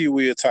guarantee you,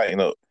 we'll tighten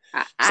up.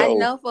 I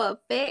know for a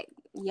fact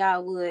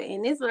y'all would,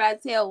 and this is what I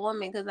tell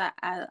women because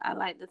I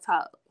like to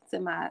talk to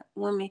my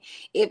women.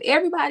 If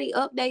everybody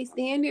updates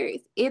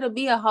standards, it'll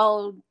be a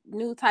whole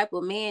new type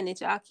of man that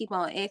y'all keep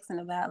on asking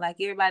about. Like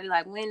everybody,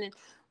 like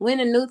when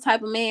a new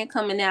type of man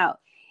coming out.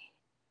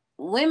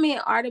 Women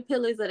are the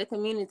pillars of the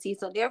community.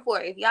 So therefore,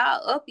 if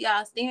y'all up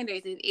y'all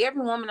standards, if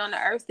every woman on the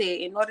earth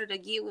said, in order to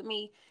get with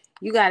me,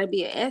 you got to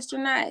be an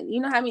astronaut. You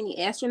know how many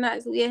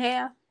astronauts we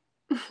have?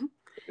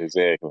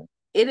 Exactly.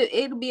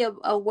 It'll be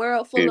a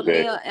world full of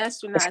male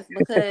astronauts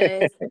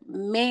because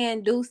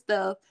men do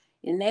stuff,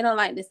 and they don't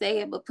like to say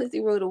it, but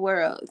pussy rule the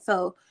world.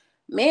 So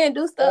men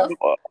do stuff.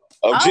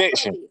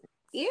 Objection.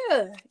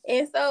 Yeah.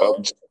 And Up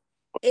so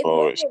if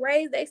for it. women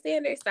raise their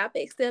standards, stop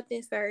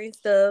accepting certain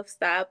stuff,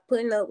 stop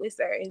putting up with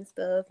certain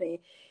stuff, and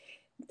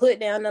put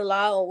down the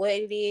law on what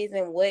it is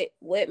and what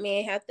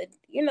men have to,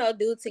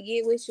 do to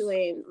get with you,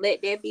 and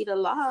let that be the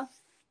law,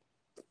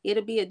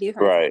 it'll be a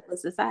different Right. type of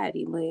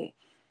society. But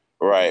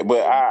Right. But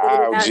do it I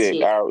without object.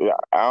 shit.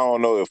 I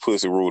don't know if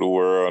pussy rule the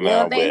world You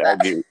now, don't think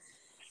but so?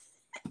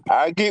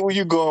 I get where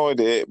you going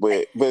with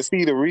that. But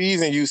see the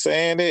reason you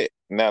saying that,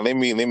 now let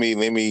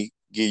me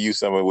give you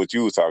some of what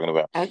you was talking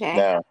about. Okay.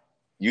 Now,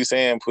 you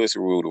saying pussy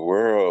rule the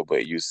world,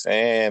 but you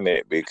saying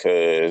that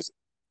because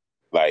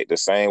like the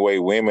same way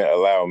women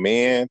allow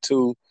men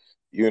to,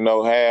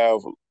 have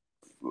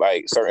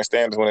like certain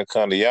standards when it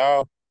comes to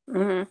y'all,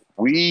 Mm-hmm.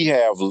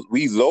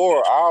 we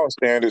lower our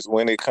standards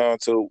when it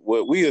comes to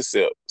what we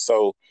accept.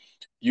 So,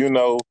 you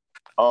know,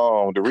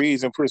 the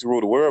reason pussy rule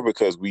the world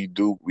because we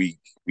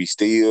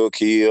steal,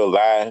 kill,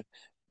 lie,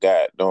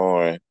 got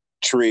darn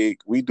trick.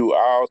 We do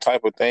all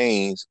type of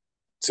things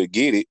to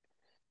get it.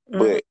 Mm-hmm.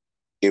 But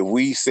if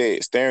we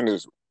set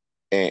standards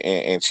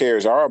and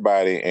cherish our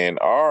body and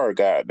our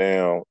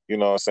goddamn, you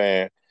know what I'm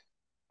saying,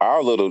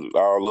 our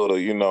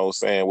little,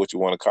 saying what you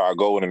want to call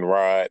golden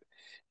rod,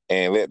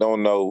 and let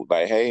them know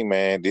like, hey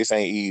man, this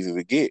ain't easy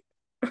to get.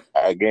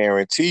 I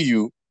guarantee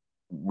you,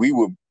 we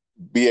would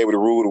be able to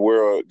rule the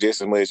world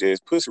just as much as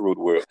pussy rule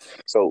the world.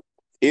 So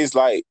it's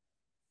like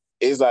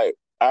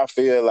I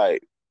feel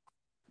like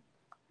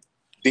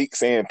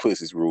dicks and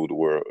pussies rule the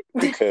world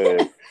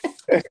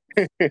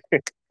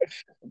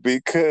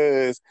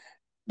because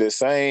the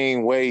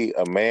same way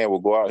a man will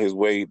go out his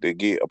way to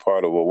get a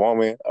part of a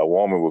woman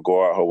will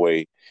go out her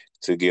way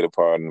to get a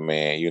part of the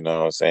man. You know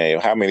what I'm saying?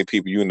 How many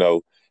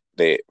people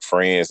that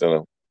friends,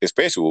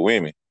 especially with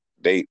women,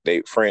 they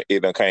friend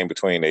it done came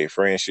between their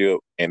friendship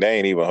and they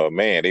ain't even her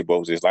man. They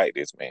both just like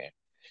this man.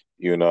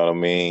 You know what I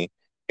mean?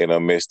 It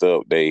done messed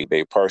up they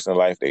personal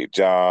life, their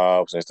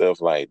jobs and stuff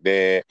like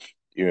that.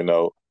 You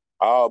know,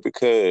 all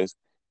because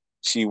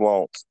she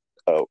wants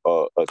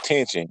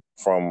attention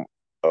from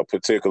a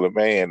particular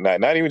man.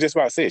 Not even just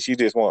about sex. She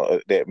just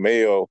want that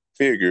male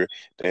figure,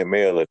 that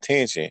male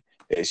attention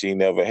that she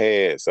never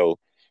had. So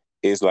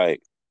it's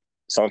like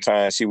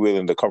sometimes she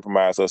willing to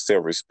compromise her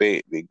self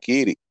respect to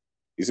get it.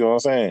 You see what I'm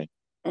saying?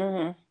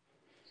 Mm-hmm.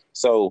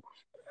 So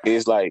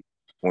it's like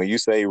when you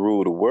say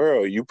rule the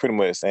world, you pretty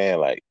much saying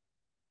like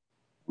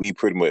we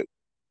pretty much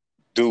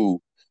do.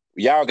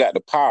 Y'all got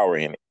the power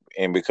in it,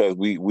 and because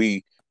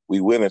we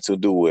willing to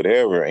do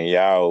whatever, and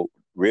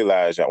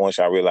once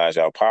y'all realize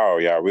y'all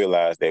power, y'all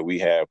realize that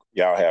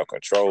y'all have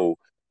control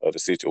of the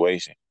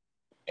situation.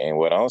 And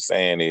what I'm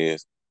saying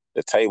is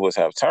the tables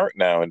have turned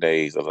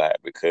nowadays a lot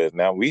because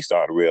now we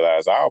start to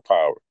realize our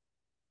power,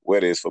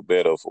 whether it's for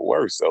better or for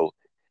worse. So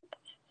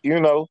you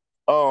know,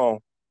 um,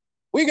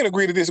 we can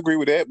agree to disagree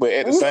with that, but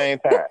at the same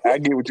time, I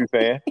get what you're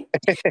saying.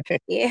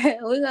 Yeah,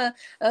 we're gonna.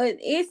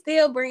 It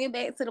still bring it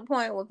back to the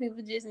point where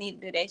people just need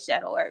to do their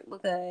shadow work,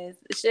 because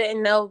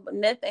shouldn't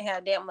nothing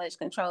have that much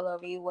control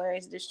over you where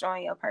it's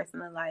destroying your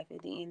personal life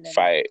at the end of the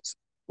Facts.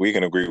 We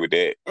can agree with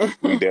that.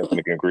 We day.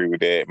 definitely can agree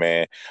with that,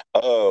 man.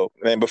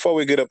 And before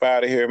we get up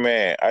out of here,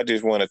 man, I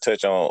just want to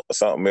touch on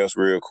something else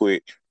real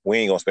quick. We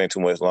ain't gonna spend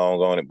too much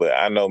long on it, but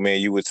I know, man,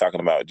 you were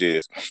talking about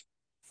just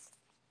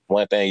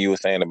one thing you were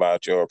saying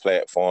about your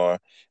platform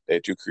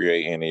that you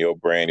create in your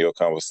brand, your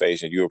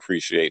conversation. You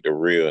appreciate the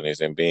realness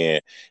and being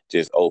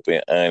just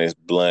open, honest,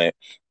 blunt,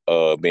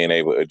 being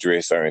able to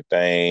address certain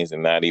things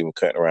and not even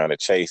cutting around the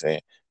chasing.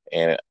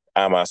 And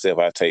I myself,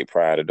 I take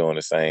pride of doing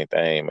the same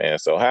thing, man.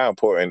 So how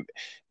important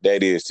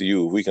that is to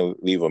you? If we can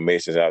leave a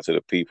message out to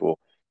the people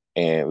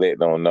and let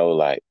them know,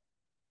 like,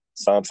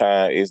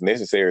 sometimes it's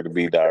necessary to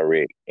be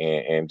direct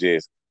and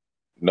just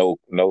no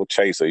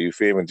chaser. You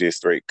feel me? Just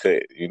straight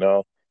cut, you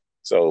know?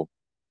 So,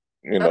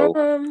 you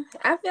know,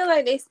 I feel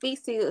like they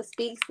speaks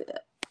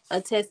a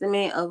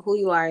testament of who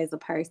you are as a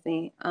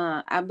person.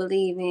 I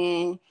believe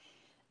in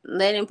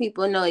letting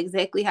people know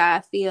exactly how I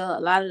feel. A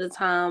lot of the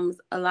times,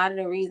 a lot of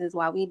the reasons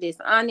why we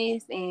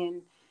dishonest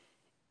and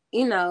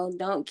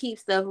don't keep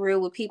stuff real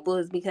with people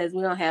is because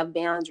we don't have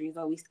boundaries,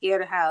 or we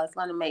scared of how it's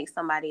going to make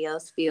somebody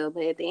else feel.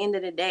 But at the end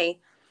of the day,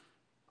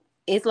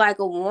 it's like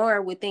a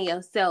war within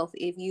yourself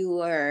if you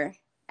are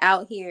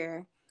out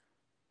here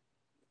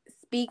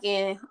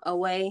speaking a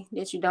way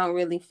that you don't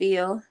really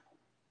feel,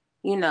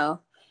 you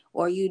know,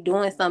 or you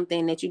doing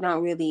something that you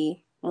don't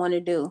really want to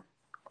do.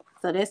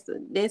 So that's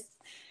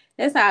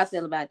how I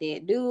feel about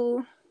that.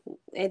 Do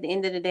at the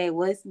end of the day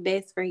what's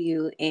best for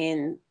you,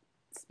 and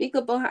speak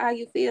up on how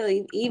you feel,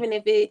 even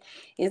if it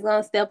is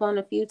gonna step on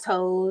a few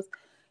toes,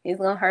 it's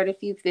gonna hurt a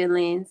few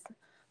feelings.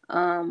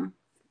 Um,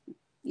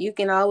 you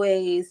can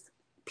always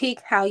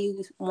pick how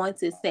you want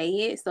to say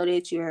it so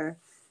that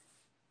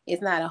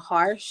it's not a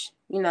harsh,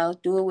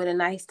 do it with a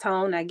nice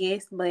tone, I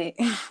guess, but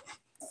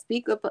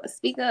speak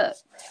up.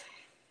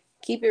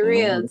 Keep it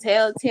real. mhm.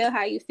 Tell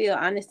how you feel.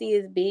 Honesty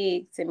is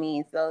big to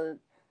me. So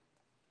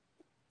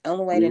the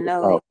only way to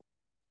know Oh,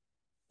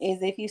 it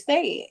is if you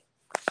say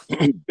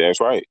it. that's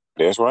right.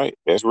 That's right.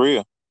 That's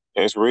real.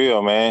 That's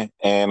real, man.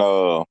 And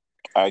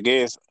I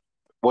guess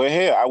Well,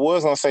 hell, I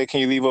was gonna say, can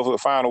you leave us with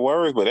final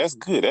words? But that's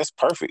good. That's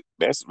perfect.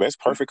 That's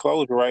perfect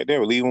closure right there.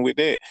 We're leaving with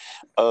that.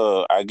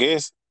 I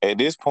guess at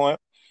this point,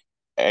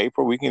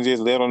 April, we can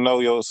just let them know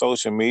your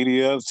social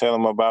media, tell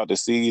them about the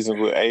Seasons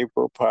with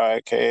April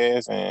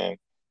podcast, and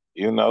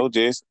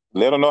just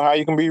let them know how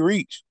you can be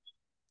reached.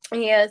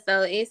 Yeah,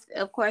 so it's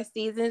of course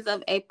Seasons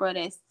of April.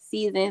 That's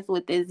Seasons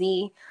with the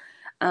Z.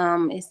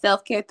 It's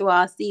self-care through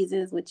all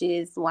seasons, which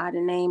is why the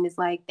name is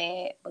like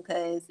that,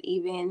 because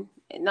even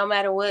no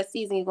matter what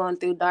season you're going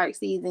through, dark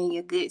season,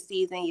 your good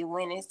season, your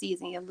winning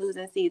season, your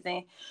losing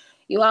season,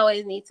 you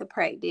always need to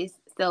practice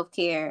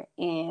self-care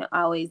and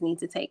always need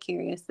to take care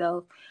of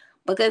yourself,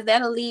 because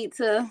that'll lead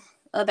to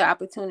other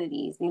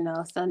opportunities,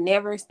 so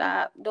never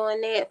stop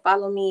doing that.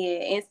 Follow me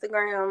at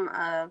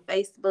Instagram,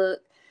 Facebook,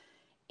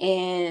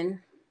 and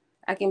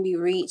I can be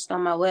reached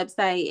on my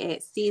website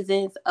at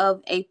Seasons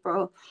of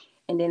April.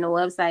 And then the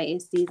website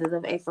is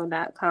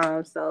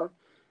seasonsofApril.com. So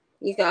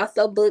you can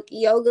also book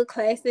yoga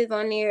classes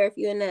on there if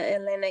you're in the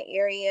Atlanta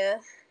area.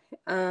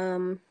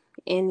 And,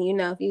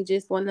 if you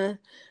just want to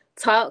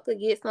talk or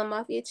get something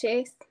off your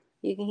chest,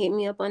 you can hit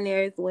me up on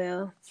there as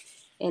well.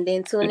 And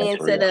then tune in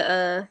to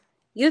the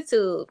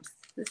YouTube.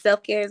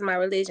 Self-Care is My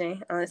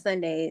Religion on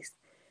Sundays.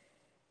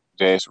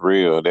 That's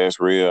real. That's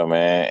real,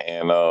 man.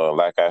 And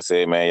like I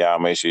said, man, y'all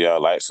make sure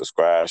y'all like,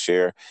 subscribe,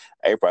 share.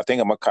 April, I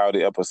think I'm going to call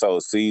the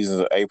episode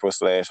Seasons of April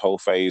 / Whole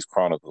Phase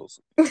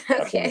Chronicles.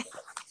 Okay.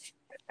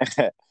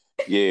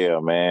 Yeah,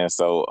 man.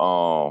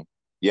 So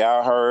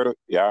y'all heard her.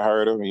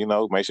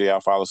 Make sure y'all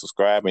follow,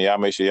 subscribe, and y'all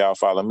make sure y'all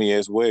follow me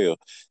as well.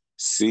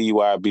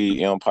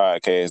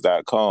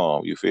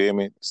 CYBMpodcast.com. You feel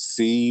me?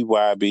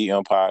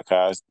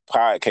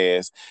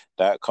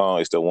 CYBMpodcast.com.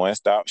 It's the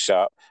one-stop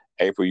shop.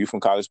 April, you from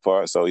College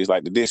Park, so it's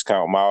like the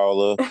discount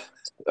mall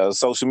of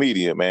social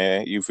media,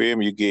 man. You feel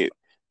me? You get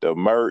the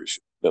merch,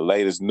 the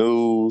latest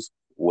news,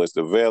 what's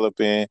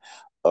developing.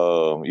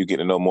 You get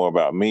to know more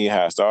about me,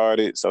 how I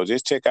started. So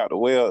just check out the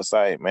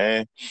website,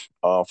 man.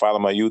 Follow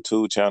my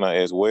YouTube channel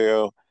as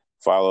well.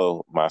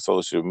 Follow my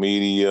social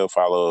media.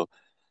 Follow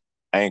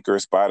Anchor,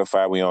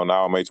 Spotify. We on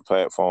all major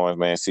platforms,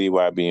 man.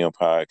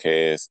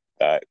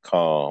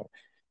 CYBMpodcast.com.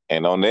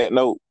 And on that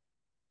note,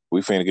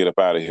 we finna get up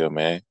out of here,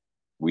 man.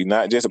 We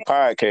not just a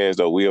podcast,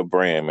 though. We a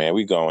brand, man.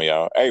 We going,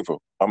 y'all.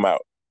 April, I'm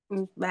out.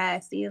 Bye.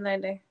 See you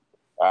later.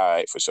 All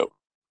right, for sure.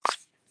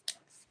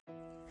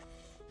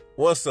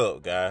 What's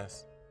up,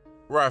 guys?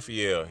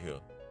 Raphael here.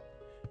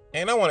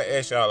 And I want to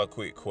ask y'all a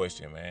quick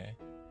question, man.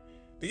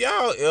 Do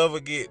y'all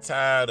ever get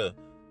tired of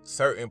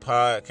certain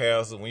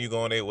podcasts when you go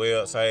on their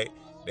website?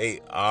 They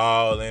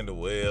all in the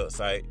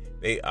website.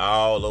 They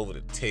all over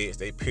the text.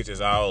 They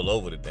pictures all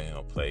over the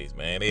damn place,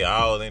 man. They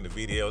all in the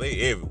video.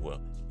 They everywhere.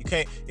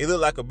 It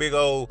look like a big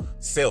old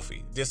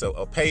selfie. Just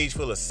a page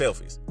full of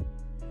selfies.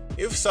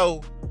 If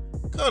so,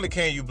 come to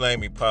Can You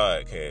Blame Me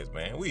podcast,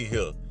 man. We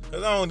here.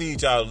 Because I don't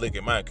need y'all to look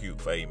at my cute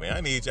face, man.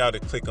 I need y'all to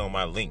click on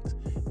my links.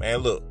 Man,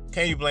 look,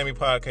 Can You Blame Me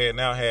podcast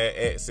now have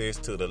access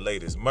to the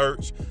latest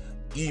merch,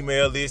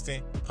 email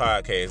listing,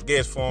 podcast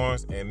guest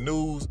forums, and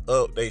news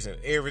updates and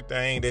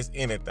everything that's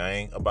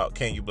anything about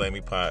Can You Blame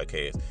Me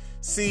podcast.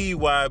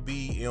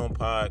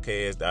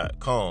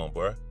 CYBMpodcast.com,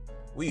 bro.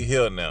 We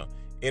here now.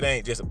 It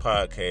ain't just a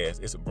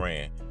podcast, it's a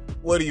brand.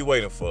 What are you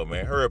waiting for,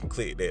 man? Hurry up and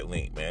click that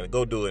link, man.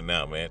 Go do it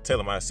now, man. Tell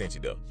them I sent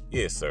you, though.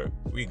 Yes, sir.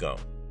 We gone.